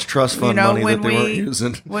 college trust fund money that they weren't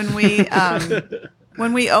using. When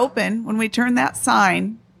we open, when we turn that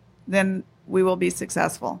sign, then we will be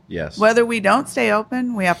successful. Yes. Whether we don't stay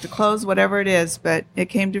open, we have to close, whatever it is, but it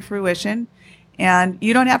came to fruition. And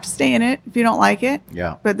you don't have to stay in it if you don't like it.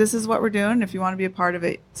 Yeah. But this is what we're doing if you want to be a part of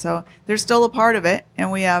it. So there's still a part of it.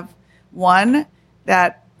 And we have one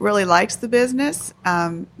that really likes the business,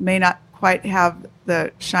 may not quite have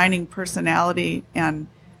the shining personality and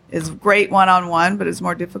is great one-on-one, but it's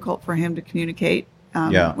more difficult for him to communicate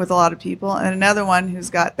with a lot of people. And another one who's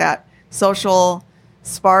got that social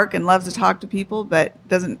spark and loves to talk to people, but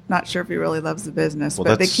not sure if he really loves the business. Well,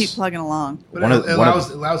 but they keep plugging along. But it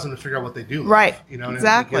allows them to figure out what they do. Right.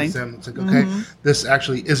 Exactly. And it's like, okay, this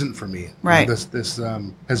actually isn't for me. Right. This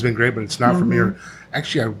has been great, but it's not for me. Or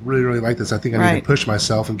actually, I really, really like this. I think I need to push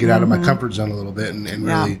myself and get out of my comfort zone a little bit and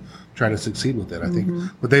really try to succeed with it. I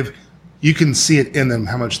think. But you can see it in them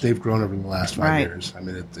how much they've grown over the last 5 Right. years. I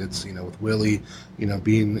mean, it's with Willie,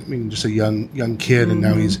 being just a young kid, and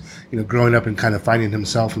now he's growing up and kind of finding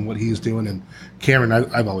himself and what he's doing. And Cameron,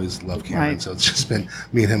 I've always loved Cameron, Right. so it's just been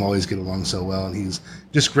me and him always get along so well, and he's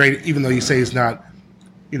just great. Even though you say he's not,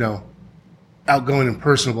 outgoing and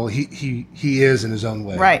personable, he is in his own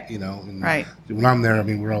way, Right. And Right. when I'm there, I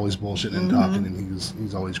mean, we're always bullshitting and talking, and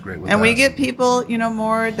he's always great with us. And we get people,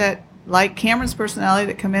 more that like Cameron's personality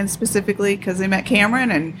that come in specifically because they met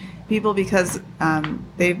Cameron, and people because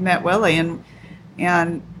they've met Willie.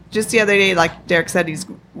 And just the other day, like Derek said,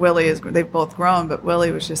 they've both grown, but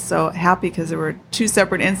Willie was just so happy because there were 2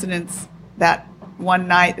 separate incidents that one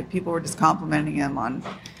night that people were just complimenting him on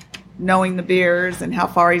knowing the beers and how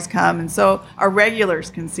far he's come. And so our regulars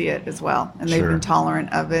can see it as well, and they've Sure. been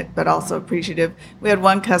tolerant of it, but also appreciative. We had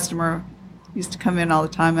one customer used to come in all the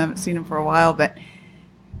time. I haven't seen him for a while, but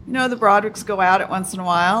the Brodricks go out at once in a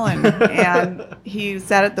while, and he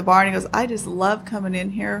sat at the bar and he goes, I just love coming in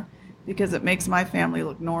here because it makes my family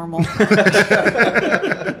look normal.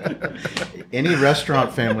 Any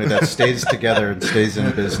restaurant family that stays together and stays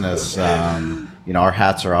in business, our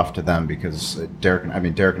hats are off to them, because Derek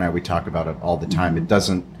and I, we talk about it all the time. It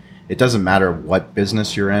doesn't matter what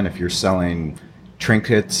business you're in. If you're selling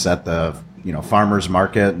trinkets at the farmer's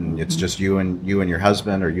market, and it's just you and your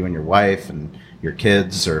husband, or you and your wife and your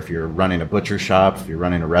kids, or if you're running a butcher shop, if you're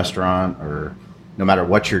running a restaurant, or no matter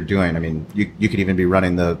what you're doing. I mean, you could even be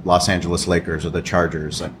running the Los Angeles Lakers or the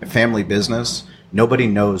Chargers. A family business, nobody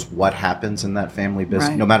knows what happens in that family business.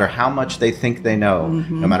 Right. No matter how much they think they know,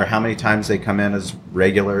 no matter how many times they come in as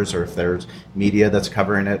regulars, or if there's media that's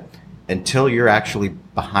covering it, until you're actually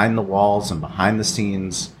behind the walls and behind the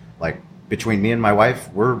scenes, like between me and my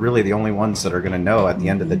wife, we're really the only ones that are going to know at the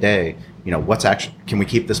end of the day, what's actually, can we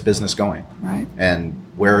keep this business going? Right. And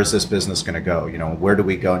where is this business going to go? Where do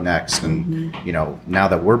we go next? And, now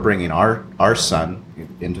that we're bringing our son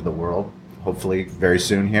into the world, hopefully very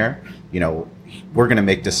soon here, we're going to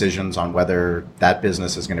make decisions on whether that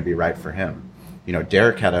business is going to be right for him.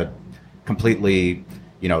 Derek had a completely,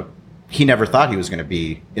 he never thought he was going to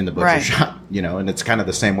be in the butcher Right. shop, and it's kind of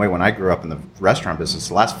the same way when I grew up in the restaurant business.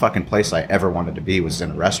 The last fucking place I ever wanted to be was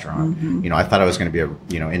in a restaurant. I thought I was going to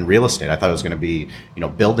be in real estate. I thought I was going to be,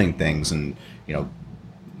 building things and,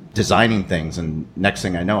 designing things. And next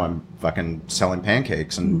thing I know, I'm fucking selling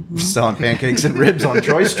pancakes and selling pancakes and ribs on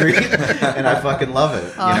Troy Street. And I fucking love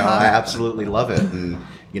it. I absolutely love it. And,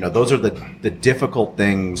 those are the difficult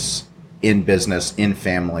things in business, in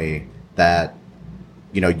family, that,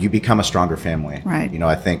 you become a stronger family. Right.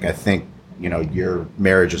 I think, your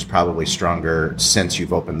marriage is probably stronger since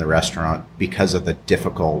you've opened the restaurant because of the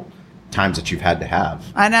difficult times that you've had to have.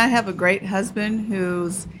 And I have a great husband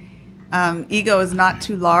whose ego is not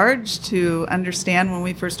too large to understand. When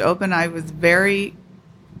we first opened, I was very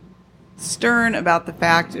stern about the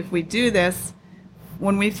fact, if we do this,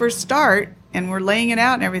 when we first start and we're laying it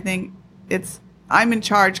out and everything, I'm in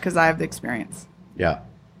charge because I have the experience. Yeah.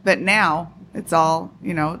 But now it's all,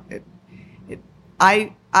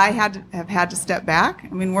 I have had to step back.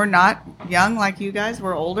 I mean, we're not young like you guys.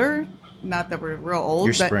 We're older. Not that we're real old.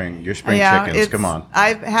 You're but spring chickens. Come on.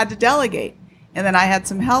 I've had to delegate. And then I had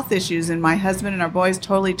some health issues, and my husband and our boys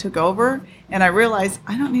totally took over. And I realized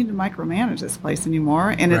I don't need to micromanage this place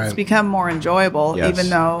anymore. And it's Right. become more enjoyable, Yes. even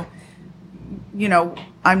though,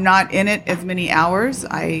 I'm not in it as many hours.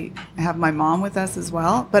 I have my mom with us as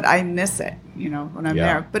well, but I miss it, when I'm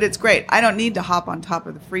Yeah. there. But it's great. I don't need to hop on top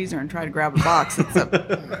of the freezer and try to grab a box. It's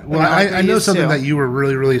Well, I know something that you were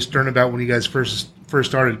really, really stern about when you guys first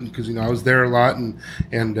started, because I was there a lot,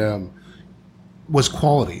 and was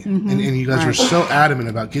quality, and you guys were so adamant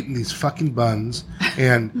about getting these fucking buns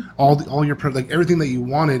and all your everything that you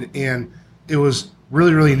wanted, and it was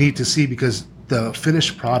really, really neat to see, because the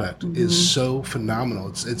finished product is so phenomenal.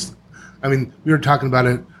 It's I mean, we were talking about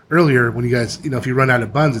it earlier when you guys, if you run out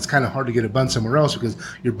of buns, it's kind of hard to get a bun somewhere else because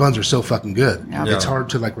your buns are so fucking good. Yeah. It's hard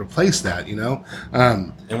to replace that,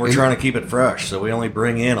 And we're trying to keep it fresh, so we only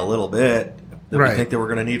bring in a little bit that Right. we think that we're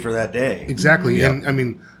going to need for that day. Exactly. Yeah. And I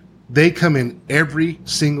mean, they come in every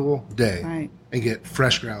single day Right. and get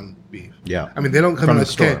fresh ground beef. Yeah. I mean, they don't come From in the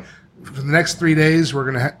store. okay, for the next 3 days, you're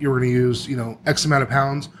gonna use X amount of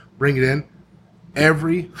pounds, bring it in.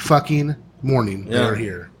 Every fucking morning they're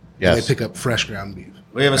here. Yes. And they pick up fresh ground beef.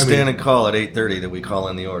 We have a standing call at 8:30 that we call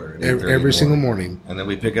in the order. At 8:30 in Every the single morning. And then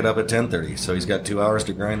we pick it up at 10:30. So he's got 2 hours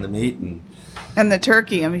to grind the meat. And the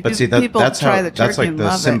turkey. I mean, But see, people that's try how, the turkey that's like and the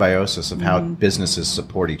love it. symbiosis of how businesses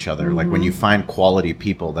support each other. Like when you find quality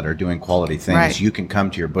people that are doing quality things, Right. you can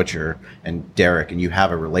come to your butcher and Derek, and you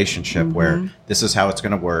have a relationship where this is how it's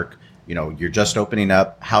going to work. you're just opening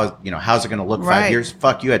up. How's it going to look 5 years?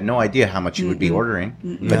 Fuck, you had no idea how much you would be ordering,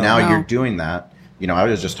 but now you're doing that. I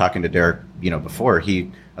was just talking to Derek, before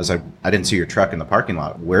I was like, I didn't see your truck in the parking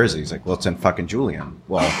lot. Where is it? He's like, well, it's in fucking Julian.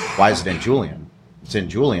 Well, why is it in Julian? It's in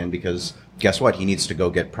Julian because guess what? He needs to go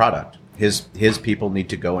get product. His people need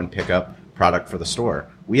to go and pick up product for the store.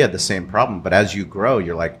 We had the same problem, but as you grow,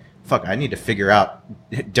 you're like, fuck, I need to figure out.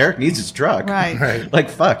 Derek needs his truck. Right. Like,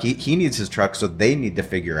 fuck, he needs his truck, so they need to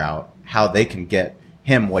figure out how they can get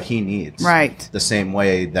him what he needs. Right. The same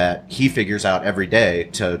way that he figures out every day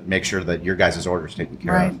to make sure that your guys' order is taken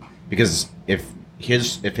care of. Because if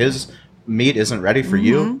his meat isn't ready for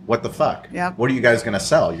you, what the fuck? Yep. What are you guys going to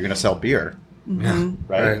sell? You're going to sell beer.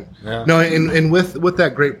 Right. Yeah. No, and with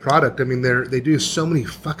that great product, I mean, they do so many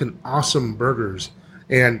fucking awesome burgers.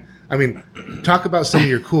 And I mean, talk about some of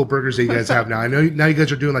your cool burgers that you guys have now. I know now you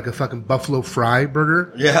guys are doing like a fucking buffalo fry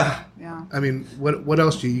burger. Yeah. I mean, what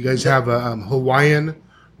else do you guys have? Hawaiian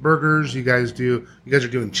burgers. You guys are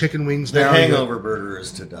doing chicken wings now. The hangover burger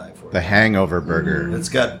is to die for. The hangover burger. It's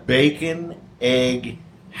got bacon, egg,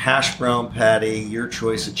 hash brown patty, your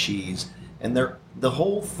choice of cheese, and the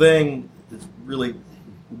whole thing is really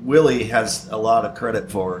Willie has a lot of credit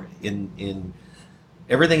for in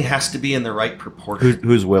everything has to be in the right proportion.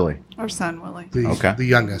 Who's Willie? Our son, Willie. The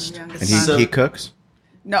youngest. And he cooks?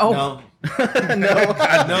 No.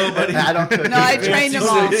 Nobody. I don't cook. No, I trained them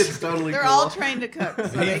all. It's totally They're cool. all trained to cook.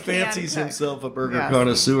 So He they fancies can cook. himself a burger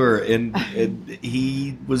connoisseur, and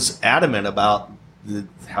he was adamant about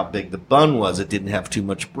how big the bun was. It didn't have too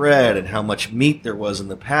much bread, and how much meat there was in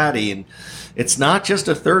the patty. And it's not just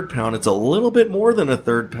a third pound; it's a little bit more than a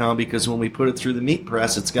third pound, because when we put it through the meat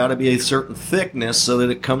press, it's got to be a certain thickness so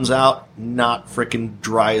that it comes out not freaking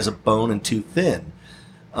dry as a bone and too thin.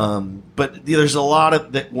 But there's a lot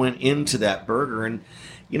of that went into that burger, and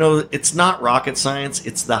it's not rocket science.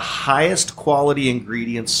 It's the highest quality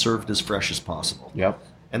ingredients served as fresh as possible. Yep.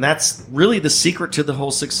 And that's really the secret to the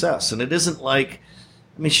whole success. And it isn't like,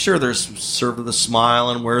 I mean, sure, there's Serve with a Smile,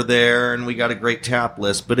 and we're there, and we got a great tap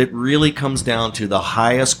list, but it really comes down to the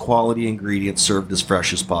highest quality ingredients served as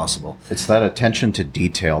fresh as possible. It's that attention to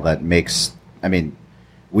detail that makes, I mean,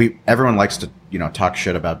 everyone likes to, talk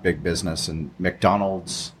shit about big business, and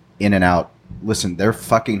McDonald's, In-N-Out, listen, they're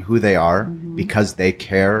fucking who they are because they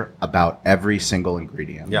care about every single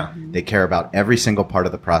ingredient. Yeah. They care about every single part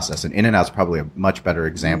of the process. And In-N-Out's probably a much better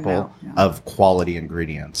example of quality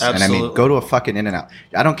ingredients. Absolutely. And I mean, go to a fucking In-N-Out.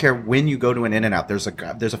 I don't care when you go to an In-N-Out, there's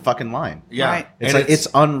a fucking line. Yeah. Right. It's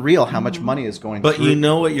unreal how much money is going But through. you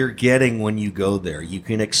know what you're getting when you go there. You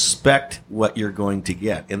can expect what you're going to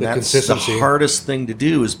get. And that's the consistency. hardest thing to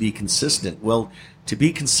do, is be consistent. Well, to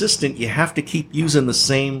be consistent, you have to keep using the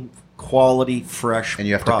same quality, fresh and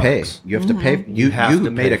you have products. to pay. You have to pay. You have to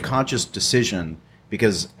made pay a for it. conscious decision,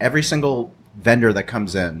 because every single vendor that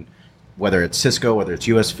comes in, whether it's Cisco, whether it's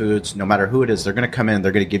US Foods, no matter who it is, they're going to come in,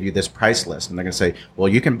 they're going to give you this price list, and they're going to say, well,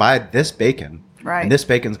 you can buy this bacon, Right. and this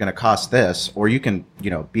bacon's going to cost this, or you can,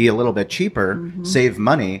 be a little bit cheaper, save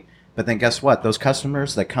money. But then guess what? Those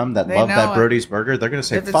customers that come that They love know that it. Brody's burger, they're going to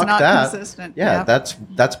say, If it's fuck not that. consistent, Yeah, yeah.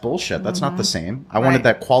 that's bullshit. That's not the same. I wanted Right.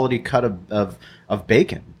 that quality cut of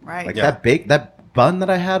bacon. Right. Like Yeah. that bun that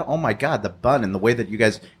I had, oh my God, the bun, and the way that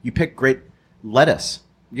you pick great lettuce.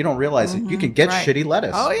 You don't realize it. You can get Right. shitty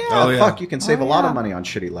lettuce. Oh, yeah. Oh, yeah. Fuck, you can save Oh, a lot yeah. of money on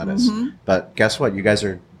shitty lettuce. But guess what? You guys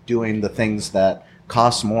are doing the things that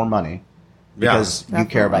cost more money because you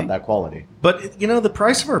care about Definitely. that quality. But the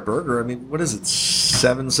price of our burger, I mean, what is it,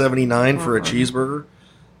 $7.79 for a cheeseburger?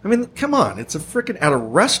 I mean, come on, it's a freaking at a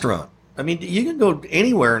restaurant. I mean, you can go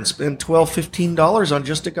anywhere and spend $12, $15 on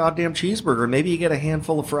just a goddamn cheeseburger. Maybe you get a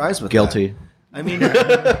handful of fries with Guilty. that. I mean,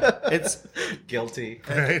 it's Guilty.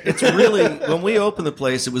 it's really, when we opened the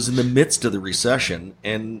place, it was in the midst of the recession,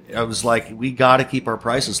 and I was like, we got to keep our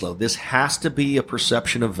prices low. This has to be a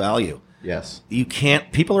perception of value. Yes. You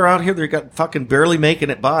can't. People are out here. They're got fucking barely making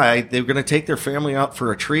it by. They're going to take their family out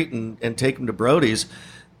for a treat and take them to Brody's.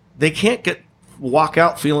 They can't walk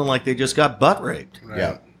out feeling like they just got butt raped. Right.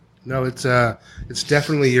 Yeah. No, it's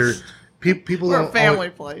definitely your people. We're a don't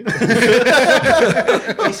family place.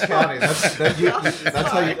 East County.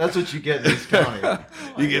 That's what you get in East County.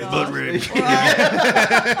 You get butt raped. We're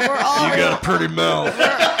all, You got a pretty mouth.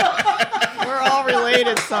 we're all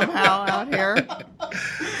related somehow out here.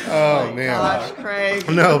 Oh man. Gosh, Craig.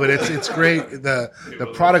 No, but it's great. The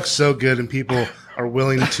product's so good, and people are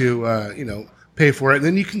willing to pay for it. And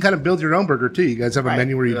then you can kind of build your own burger too. You guys have a Right.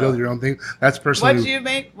 menu where you build your own thing. That's personally. What did you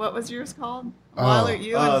make? What was yours called? While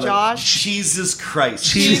you and Josh? Jesus Christ.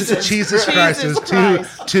 Jesus Christ! It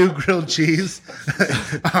was two grilled cheese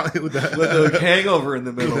with With a hangover in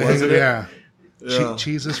the middle, wasn't it? Yeah. Yeah.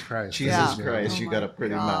 Jesus Christ. Jesus Christ, you got a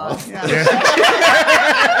pretty mouth. Yeah.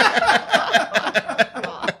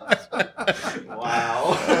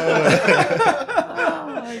 Wow.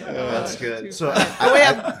 That's good. So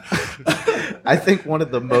I think one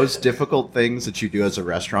of the most difficult things that you do as a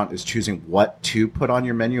restaurant is choosing what to put on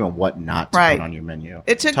your menu and what not to put on your menu.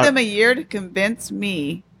 It took them a year to convince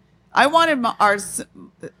me. I wanted ours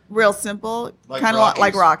real simple, kind of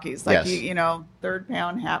like Rockies, like yes. third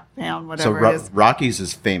pound, half pound, whatever it is. Rockies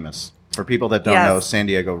is famous. For people that don't know, San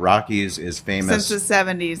Diego Rockies is famous since the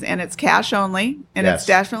 70s, and it's cash only, and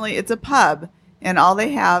it's a pub, and all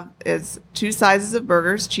they have is 2 sizes of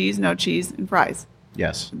burgers, cheese, no cheese, and fries.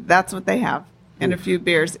 Yes, that's what they have, and a few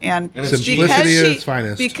beers. And simplicity at its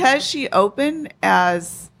finest. Because she opened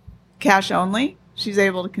as cash only, she's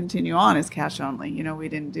able to continue on as cash only. We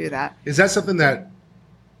didn't do that. Is that something that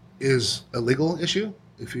is a legal issue?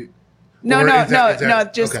 No.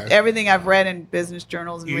 Just everything I've read in business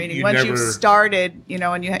journals and reading. Once you've started,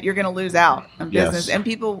 and you're going to lose out on business, and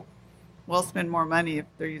people will spend more money if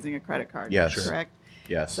they're using a credit card. Yes, correct.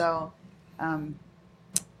 Yes.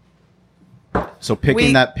 So,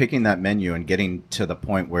 picking that menu and getting to the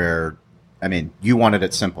point where, you wanted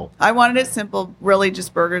it simple. I wanted it simple, really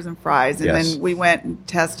just burgers and fries. And then we went and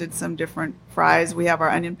tested some different fries. We have our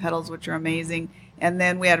onion petals, which are amazing. And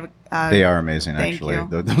then we had they are amazing, actually.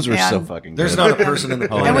 Those are so fucking good. There's not a person in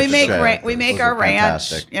the and we make our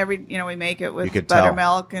ranch we make it with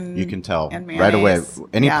buttermilk and you can tell and right away.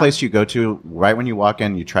 Any place you go to, right when you walk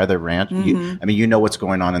in, you try their ranch. Mm-hmm. You know what's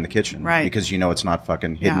going on in the kitchen, right? Because it's not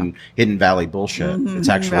fucking hidden valley bullshit. Mm-hmm. It's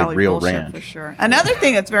actually real ranch for sure. Another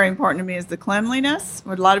thing that's very important to me is the cleanliness.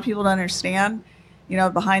 What a lot of people don't understand,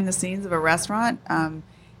 behind the scenes of a restaurant,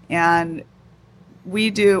 and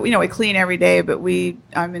we do, we clean every day, but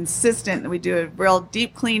I'm insistent that we do a real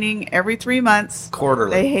deep cleaning every 3 months.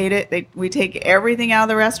 Quarterly. They hate it. We take everything out of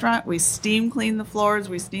the restaurant. We steam clean the floors.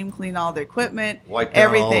 We steam clean all the equipment. Wipe down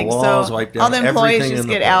everything. all the walls, so wipe down all the employees everything just in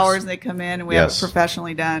the get place. hours and they come in and we have it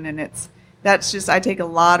professionally done. And that's just, I take a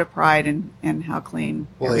lot of pride in how clean.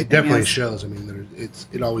 Well, it definitely shows.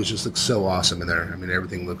 It always just looks so awesome in there.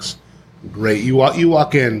 Everything looks great. You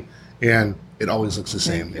walk in and it always looks the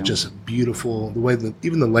same. It's just beautiful. The way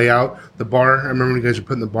even the layout, the bar. I remember when you guys were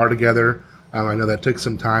putting the bar together. I know that took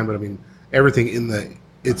some time, but everything in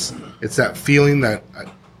it's that feeling that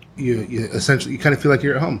you essentially you kind of feel like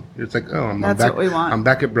you're at home. It's like, I'm back. What we want. I'm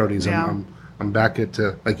back at Brody's. Yeah. I'm back at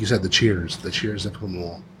like you said, the Cheers of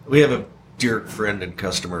Humul. We have a dear friend and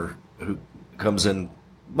customer who comes in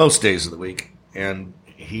most days of the week, and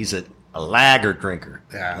he's a lager drinker.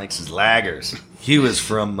 Yeah. Likes his lagers. He was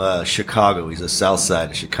from Chicago. He's a South Side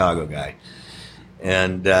of Chicago guy.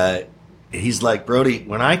 And he's like, Brody,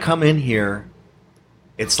 when I come in here,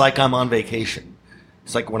 it's like I'm on vacation.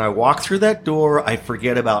 It's like when I walk through that door, I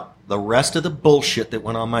forget about the rest of the bullshit that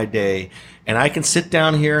went on my day. And I can sit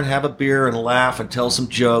down here and have a beer and laugh and tell some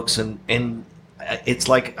jokes. And it's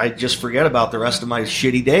like I just forget about the rest of my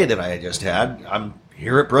shitty day that I just had. I'm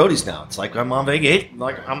here at Brody's now. It's like I'm on vacation.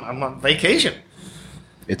 Like I'm on vacation.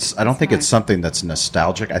 I don't think it's something that's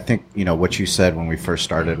nostalgic. I think, what you said when we first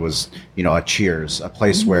started was, a Cheers, a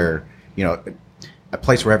place where, a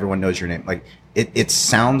place where everyone knows your name. Like it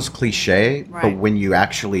sounds cliche, but when you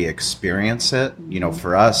actually experience it,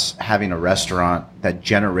 for us having a restaurant that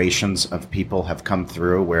generations of people have come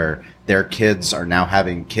through where their kids are now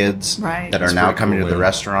having kids that are now coming to the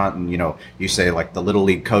restaurant. And, you say like the Little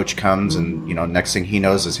League coach comes and, next thing he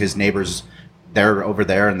knows is his neighbors, they're over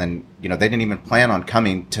there. And then, they didn't even plan on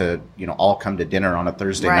coming to, all come to dinner on a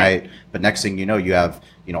Thursday night. But next thing you know, you have,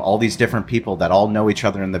 all these different people that all know each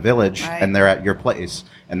other in the village and they're at your place.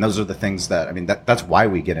 And those are the things that, that's why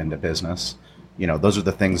we get into business. Those are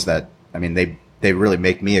the things that, they really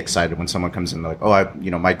make me excited when someone comes in. They're like,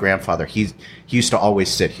 oh, my grandfather, he used to always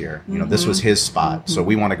sit here. This was his spot. So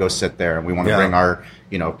we want to go sit there and we want to bring our,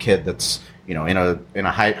 kid that's, in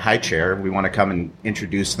a high chair. We want to come and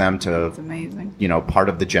introduce them to, that's amazing. Part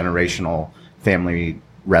of the generational family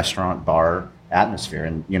restaurant bar atmosphere.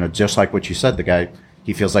 And, just like what you said, the guy,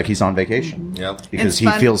 he feels like he's on vacation. Because he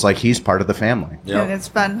feels like he's part of the family. And it's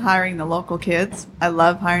fun hiring the local kids. I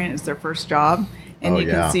love hiring it. It's their first job. And you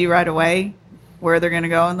can see right away where they're going to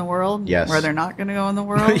go in the world, where they're not going to go in the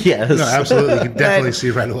world. Yes. No, absolutely. You can definitely see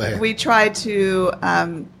right away. We try to,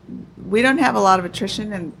 we don't have a lot of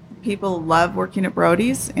attrition, and people love working at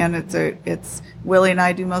Brody's, and it's Willie and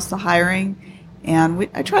I do most of the hiring, and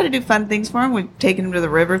I try to do fun things for him. We've taken him to the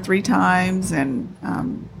river 3 times, and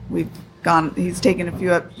he's taken a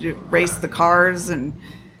few up to race the cars, and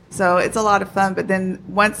So it's a lot of fun. But then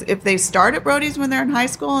if they start at Brody's when they're in high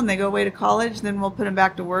school and they go away to college, then we'll put them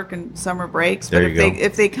back to work in summer breaks. There But you go.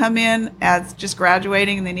 if they come in as just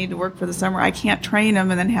graduating and they need to work for the summer, I can't train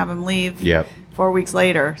them and then have them leave Yep. 4 weeks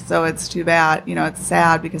later. So it's too bad. It's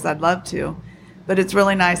sad because I'd love to. But it's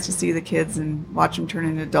really nice to see the kids and watch them turn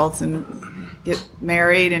into adults and get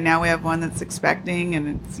married. And now we have one that's expecting,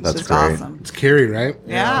 and it's That's just great. awesome. It's Carrie, right?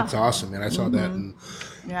 Yeah. It's awesome, man. I saw that and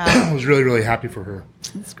Yeah, I was really, really happy for her.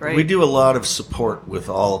 it's great. We do a lot of support with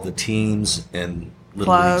all of the teams and little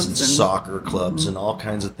Clubs leagues and and- soccer clubs and all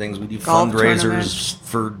kinds of things. We do Golf fundraisers tournaments.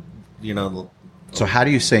 for, So how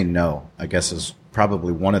do you say no? I guess is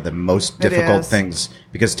probably one of the most It difficult is. things,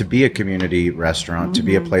 because to be a community restaurant, to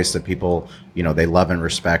be a place that people, they love and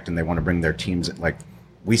respect, and they want to bring their teams, like,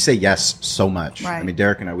 we say yes so much. Right. I mean,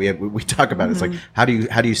 Derek and I, we talk about it. It's like, how do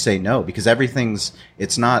you say no? Because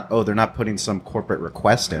it's not, they're not putting some corporate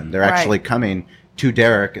request in. They're Right. actually coming to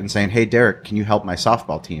Derek and saying, hey, Derek, can you help my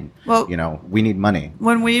softball team? Well- We need money.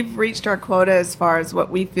 When we've reached our quota as far as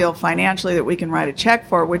what we feel financially that we can write a check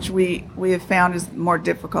for, which we have found is more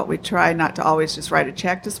difficult. We try not to always just write a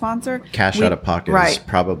check to sponsor. Cash out of pocket is Right.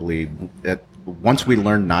 probably, once we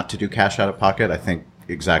learned not to do cash out of pocket, I think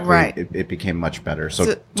exactly Right. it became much better. So,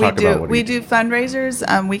 So talk about what we you do fundraisers.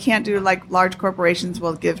 We can't do like large corporations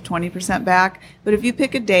will give 20% back, but if you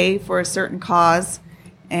pick a day for a certain cause,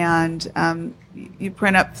 and you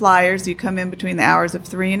print up flyers, you come in between the hours of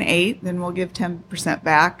 3 and 8, then we'll give 10%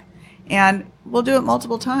 back, and we'll do it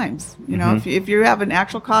multiple times. If you have an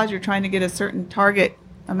actual cause you're trying to get a certain target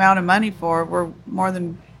amount of money for, we're more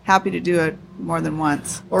than happy to do it more than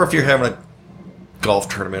once. or if you're having a golf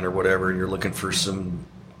tournament or whatever, and you're looking for some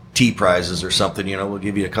tea prizes or something, we'll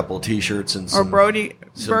give you a couple of T-shirts and Or some Brody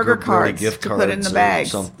some burger Brody cards gift to cards put in the or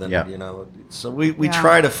bags. something. Yeah. So we Yeah.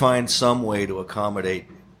 try to find some way to accommodate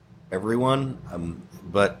everyone,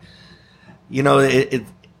 but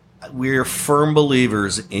we're firm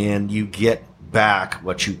believers in you get back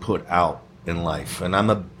what you put out in life, and I'm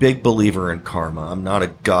a big believer in karma. I'm not a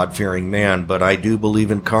God-fearing man, but I do believe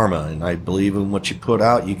in karma, and I believe in what you put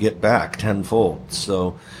out, you get back tenfold.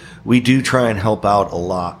 So we do try and help out a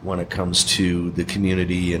lot when it comes to the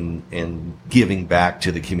community and giving back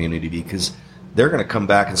to the community, because they're going to come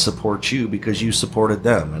back and support you because you supported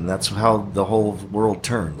them, and that's how the whole world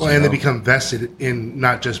turns. Well, and they become vested in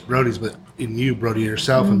not just Brody's, but in you, Brody,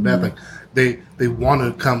 yourself, and Beth. Like they want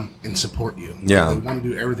to come and support you. Yeah. They want to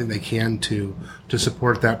do everything they can to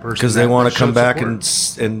support that person because they that want to come shows back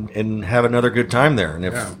support. and have another good time there. And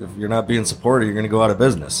if you're not being supported, you're going to go out of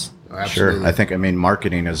business. Absolutely. Sure. I think,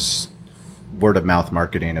 marketing word of mouth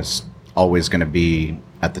marketing is always going to be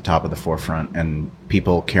at the top of the forefront, and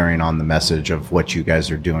people carrying on the message of what you guys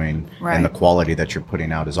are doing Right. and the quality that you're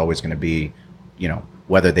putting out is always going to be,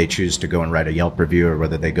 whether they choose to go and write a Yelp review or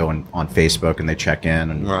whether they go on Facebook and they check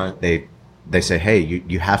in and Right. they say, hey,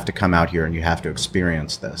 you have to come out here and you have to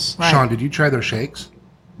experience this. Right. Sean, did you try their shakes?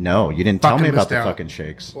 No, you didn't tell Fucking me about missed the out. fucking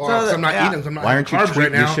shakes. Well, So 'cause I'm not yeah. eating them. I'm not Why having aren't you carbs right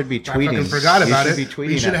tweet- you now. should be I fucking tweeting. forgot You about should it. be But tweeting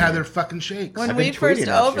you should at have had me. their fucking shakes. When I've we been first tweeting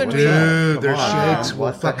at you. opened, What we is that? Dude, Come their on. shakes will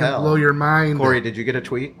What the fucking hell? blow your mind. Corey, did you get a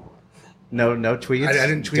tweet? No tweets. I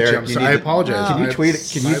didn't tweet Derek, you. I'm sorry. I need to- apologize. Can you I- tweet?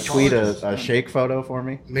 Can I you tweet apologize. a shake photo for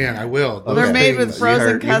me? Man, I will. They're Those made with things-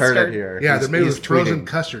 frozen you heard custard. it here. Yeah, He's- they're made he's with frozen tweeting.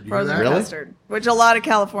 custard. You know frozen that? Really? custard, which a lot of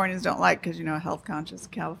Californians don't like because health conscious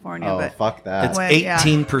California. Oh, but fuck that. It's When-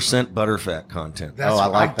 18% butterfat content. That's oh, I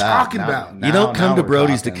what like I'm that. talking Now- about. You don't come to we're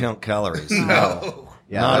Brody's to talking. count calories. No.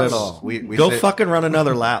 Yeah, Not at that's- all. We Go say- fucking run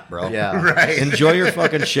another lap, bro. Yeah. Right. Enjoy your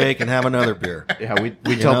fucking shake and have another beer. Yeah,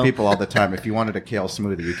 we tell know? people all the time, if you wanted a kale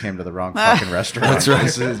smoothie, you came to the wrong fucking restaurant. That's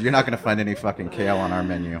right. You're not going to find any fucking kale on our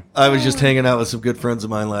menu. I was just hanging out with some good friends of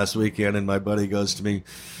mine last weekend, and my buddy goes to me,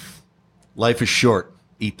 "Life is short.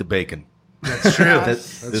 Eat the bacon." That's true.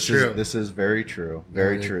 That's This true. is very true.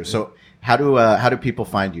 Very true. So how do people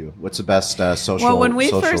find you? What's the best social well, when we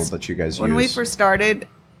social first that you guys when use? we first started,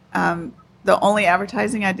 the only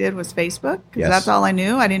advertising I did was Facebook because Yes. that's all I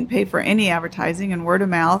knew. I didn't pay for any advertising and word of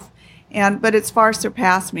mouth. But it's far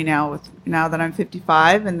surpassed me now that I'm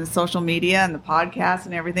 55 and the social media and the podcast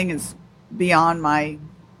and everything is beyond my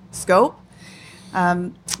scope.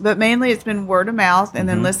 But mainly it's been word of mouth and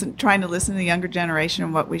Mm-hmm. then trying to listen to the younger generation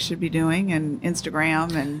and what we should be doing, and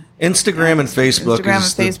Instagram and Instagram and Facebook Instagram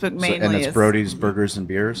is and the Facebook mainly and it's is Brody's Burgers and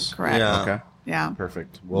Beers. correct. Yeah. Okay. Yeah.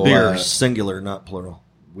 Perfect. Well, beer, singular, not plural.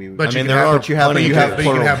 But I you mean, can there have- are but you have, plenty you of have beers. But you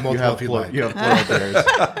can plural. have multiple if you like. You have plural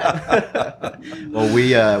beers. Well,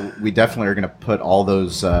 we definitely are going to put all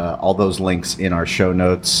those links in our show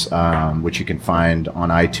notes, which you can find on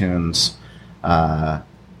iTunes.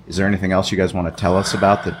 Is there anything else you guys want to tell us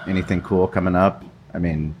about? Anything cool coming up? I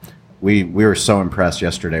mean, we were so impressed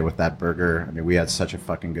yesterday with that burger. I mean, we had such a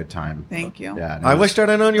fucking good time. Thank you. Yeah, I wished I'd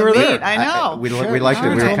known you were there. I know. We liked it.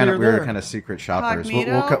 We were kind of secret shoppers.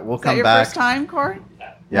 Cognito? We'll Is that come your back. first time, Corey?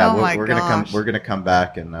 Yeah, Oh we're gonna come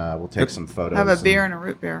back and we'll take some photos. Have a beer and a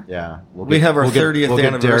root beer. Yeah, we have our 30th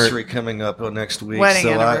anniversary coming up next week. Wedding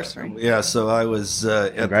anniversary. So I was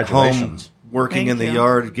at home Congratulations. working in the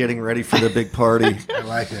yard, getting ready for the big party. I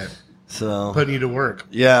like it. So Putting you to work.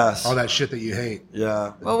 yes, All that shit that you hate.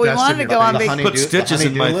 yeah. Well, we Best wanted in to your go on face. vacation. Put stitches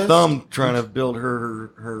in my honey-do list? thumb trying to build her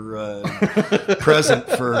present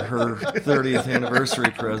for her 30th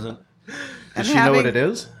anniversary present. Does she know what it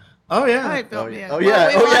is? Oh yeah. I built me a- Oh well, yeah.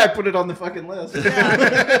 we Oh yeah. I want- put it on the fucking list.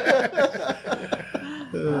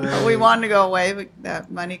 We wanted to go away, but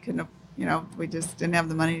that money couldn't. We just didn't have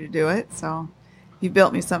the money to do it. So he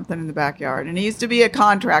built me something in the backyard, and he used to be a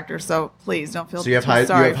contractor. So please don't feel So you have too high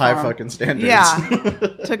sorry for him. fucking standards. Yeah,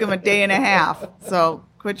 took him a day and a half. So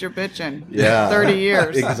quit your bitching. Yeah. 30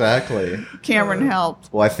 years. Exactly. Cameron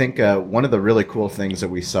helped. Well, I think one of the really cool things that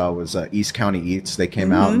we saw was East County Eats. They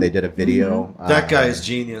came out and they did a video. That guy is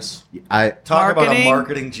genius. Talk About a Marketing.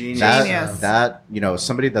 marketing genius. Genius. that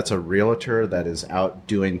somebody that's a realtor that is out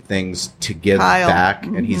doing things to give Kyle. back,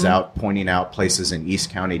 and he's out pointing out places in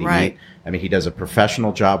East County to Right. eat. I mean, he does a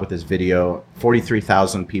professional job with his video.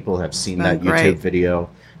 43,000 people have seen Been that great. YouTube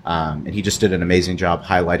video, and he just did an amazing job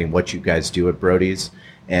highlighting what you guys do at Brody's.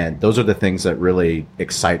 And those are the things that really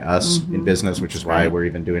excite us in business, which is why Right. we're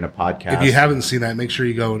even doing a podcast. If you haven't seen that, make sure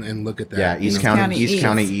you go and look at that. yeah, East You know, County Eats.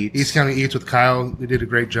 Eats. East County Eats with Kyle. They did a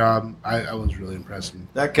great job. I was really impressed.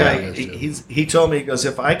 That guy, Yeah, he told me, he goes,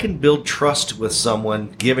 if I can build trust with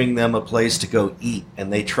someone, giving them a place to go eat,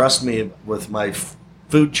 and they trust me with my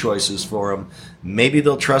food choices for them, maybe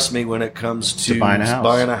they'll trust me when it comes to buying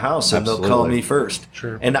a house. and they'll call Absolutely. me first.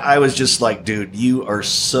 Sure. And I was just like, dude, you are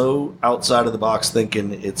so outside of the box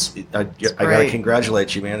thinking I gotta great.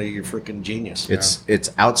 congratulate you, man. You're freaking genius.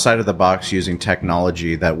 It's outside of the box using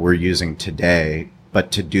technology that we're using today,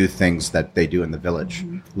 but to do things that they do in the village.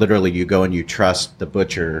 Literally, you go and you trust the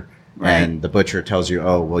butcher, Right. and the butcher tells you,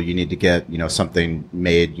 "Oh, well, you need to get something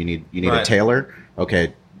made. You need a Right. tailor.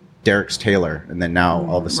 Okay, Derek's tailor." And then now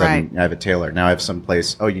all of a sudden, Right. I have a tailor. Now I have some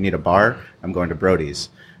place. Oh, you need a bar? I'm going to Brody's.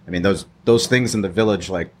 I mean, those things in the village,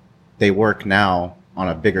 like, they work now on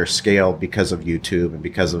a bigger scale because of YouTube and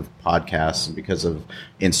because of podcasts and because of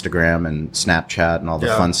Instagram and Snapchat and all the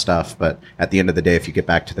Yeah. fun stuff. But at the end of the day, if you get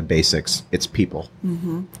back to the basics, it's people.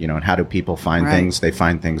 And how do people find Right. things? They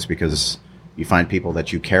find things because you find people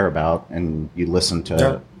that you care about, and you listen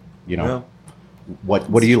to, Yeah.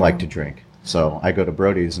 what do you like to drink? So I go to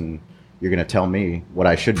Brody's, and you're going to tell me what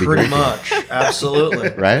I should be Pretty drinking. much, absolutely.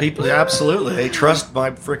 Right? People, absolutely. They trust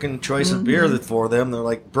my freaking choice of beer for them. They're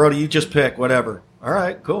like, Brody, you just pick whatever. All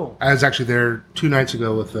right, cool. I was actually there 2 nights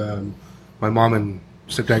ago with my mom and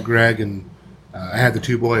stepdad Greg, and I had the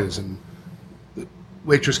 2 boys. And the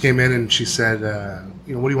waitress came in and she said, "What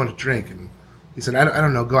do you want to drink?" And he said, "I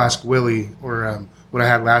don't know. Go ask Willie or what I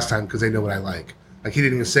had last time, because they know what I like." Like, he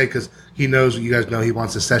didn't even say, because he knows what you guys know. He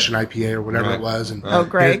wants a session IPA or whatever Right. it was. And Oh,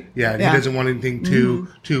 Greg? He Yeah. doesn't want anything too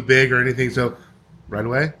big or anything. So right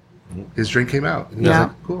away, his drink came out. And he was Yeah.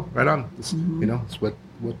 like, cool, right on. It's, it's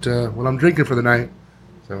what I'm drinking for the night.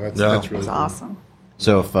 So that's really That's cool. awesome.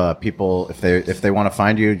 So if people, if they want to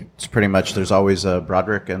find you, it's pretty much, there's always a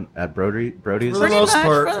Broderick at Brody's. For the Pretty most much,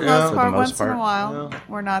 part, for the yeah. most For the part, most once in part. a while,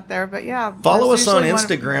 we're not there. But yeah, Follow that's us on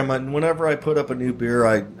usually one of- Instagram, and whenever I put up a new beer,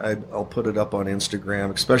 I'll put it up on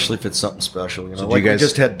Instagram, especially if it's something special. So do Like you guys- we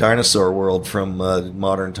just had Dinosaur World from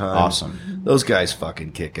Modern Times. Awesome. Those guys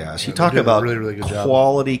fucking kick ass. You Yeah, talk they're doing a about really, really good job.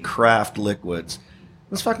 quality craft liquids.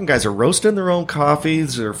 Those fucking guys are roasting their own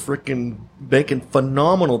coffees. They're freaking making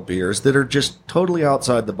phenomenal beers that are just totally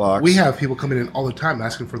outside the box. We have people coming in all the time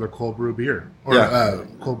asking for their cold brew beer or Yeah.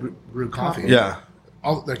 cold brew coffee. Yeah.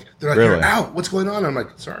 They're like, Really? "You're out. What's going on?" I'm like,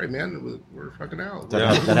 "Sorry, man. We're fucking out."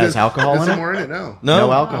 That has alcohol Is in there it? more in it? No.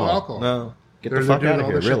 No alcohol. No alcohol. No. Get They're the fuck doing out of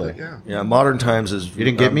all here, this shit really. that- yeah. Yeah, Modern Times is. You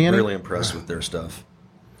didn't get me I'm any? really impressed with their stuff.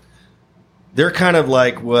 They're kind of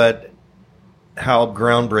like how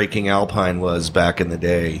groundbreaking Alpine was back in the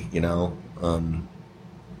day.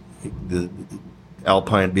 The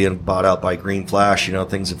Alpine being bought out by Green Flash.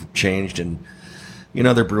 Things have changed, and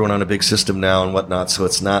they're brewing on a big system now and whatnot. So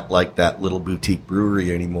it's not like that little boutique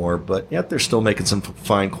brewery anymore. But yet they're still making some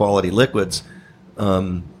fine quality liquids.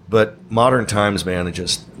 But Modern Times, man,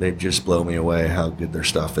 they just blow me away how good their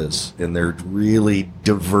stuff is, and they're really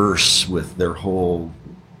diverse with their whole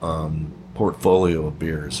portfolio of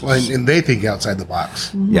beers. Well, and they think outside the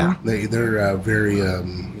box. Yeah, They're very,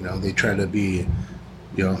 they try to be,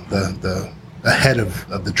 the ahead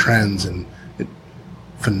of the trends, and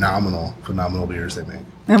phenomenal beers they make.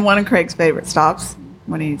 And one of Craig's favorite stops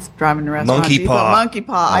when he's driving to restaurant. Monkey Paw. Monkey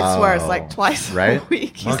Paw. I swear it's like twice a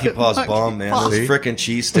week. Monkey Paw's bomb, man. Those frickin'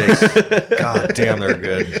 cheesesteaks. God damn, they're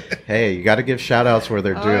good. Hey, you got to give shout outs where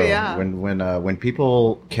they're due. Yeah. When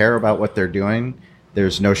people care about what they're doing,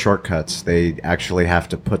 there's no shortcuts. They actually have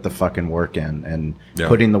to put the fucking work in, and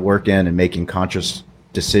putting the work in and making conscious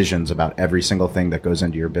decisions about every single thing that goes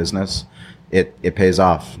into your business, it pays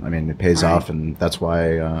off. I mean, it pays off, and that's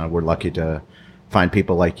why we're lucky to find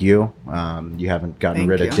people like you. You haven't gotten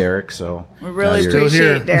rid of Derek, so we really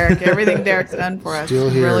appreciate Derek. Everything Derek's done for us. Still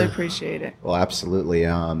we here. really appreciate it. Well, absolutely.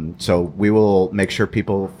 So we will make sure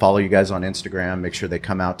people follow you guys on Instagram. Make sure they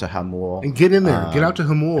come out to Hamul And get in there. Get out to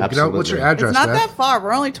Hamul. Get out. What's your address? It's not Beth? that far.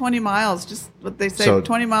 We're only 20 miles. Just what they say, So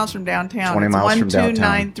 20 miles from downtown. 20 miles from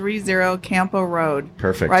downtown. 12930 Campo Road.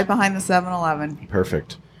 Perfect. Right behind the 7-Eleven.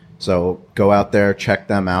 Perfect. So go out there, check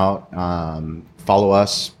them out. Follow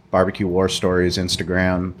us, Barbecue War Stories,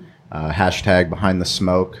 Instagram, hashtag Behind the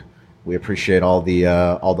Smoke. We appreciate all the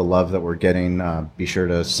love that we're getting. Be sure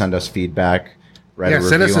to send us feedback. Write a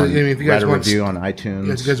review on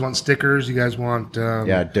iTunes. You guys want stickers? You guys want?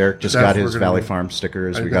 Derek just got his Valley Farm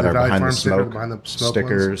stickers. We got our Behind the Smoke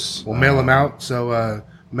stickers. We'll mail them out. So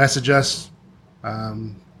message us,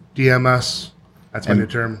 DM us. That's my new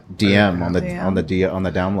term. DM on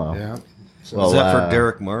the down low. Yeah. Well, is that for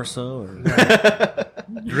Derek Marceau? Or?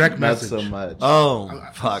 Direct message. Not so much. Oh,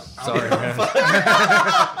 fuck. Sorry, man.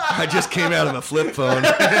 I just came out of a flip phone.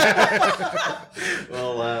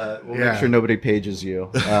 We'll make sure nobody pages you.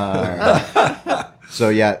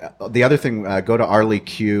 So, the other thing, go to Arlie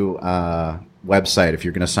Q website if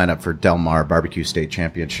you're going to sign up for Del Mar Barbecue State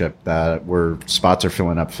Championship. Where spots are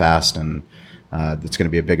filling up fast, and it's going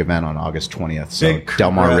to be a big event on August 20th. So big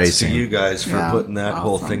Del Mar Racing. To you guys for putting that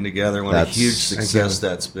whole thing together. What a huge success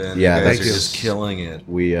that's been. Yeah, you guys are just killing it.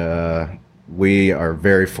 We are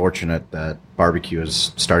very fortunate that barbecue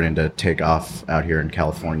is starting to take off out here in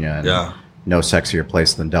California. And no sexier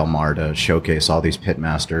place than Del Mar to showcase all these pit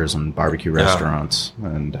masters and barbecue restaurants.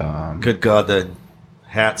 And good God, the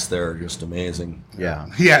hats there are just amazing. Yeah,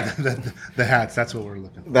 the hats. That's what we're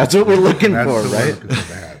looking for. That's what we're looking for, right? Looking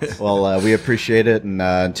for the hats. Well, we appreciate it, and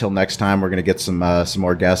until next time, we're going to get some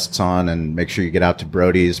more guests on, and make sure you get out to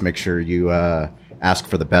Brody's. Make sure you ask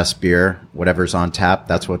for the best beer, whatever's on tap.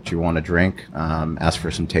 That's what you want to drink. Ask for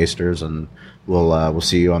some tasters, and we'll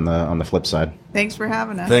see you on the flip side. Thanks for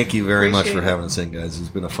having us. Thank you very much for having us in, guys. It's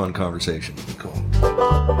been a fun conversation.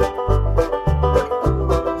 Cool.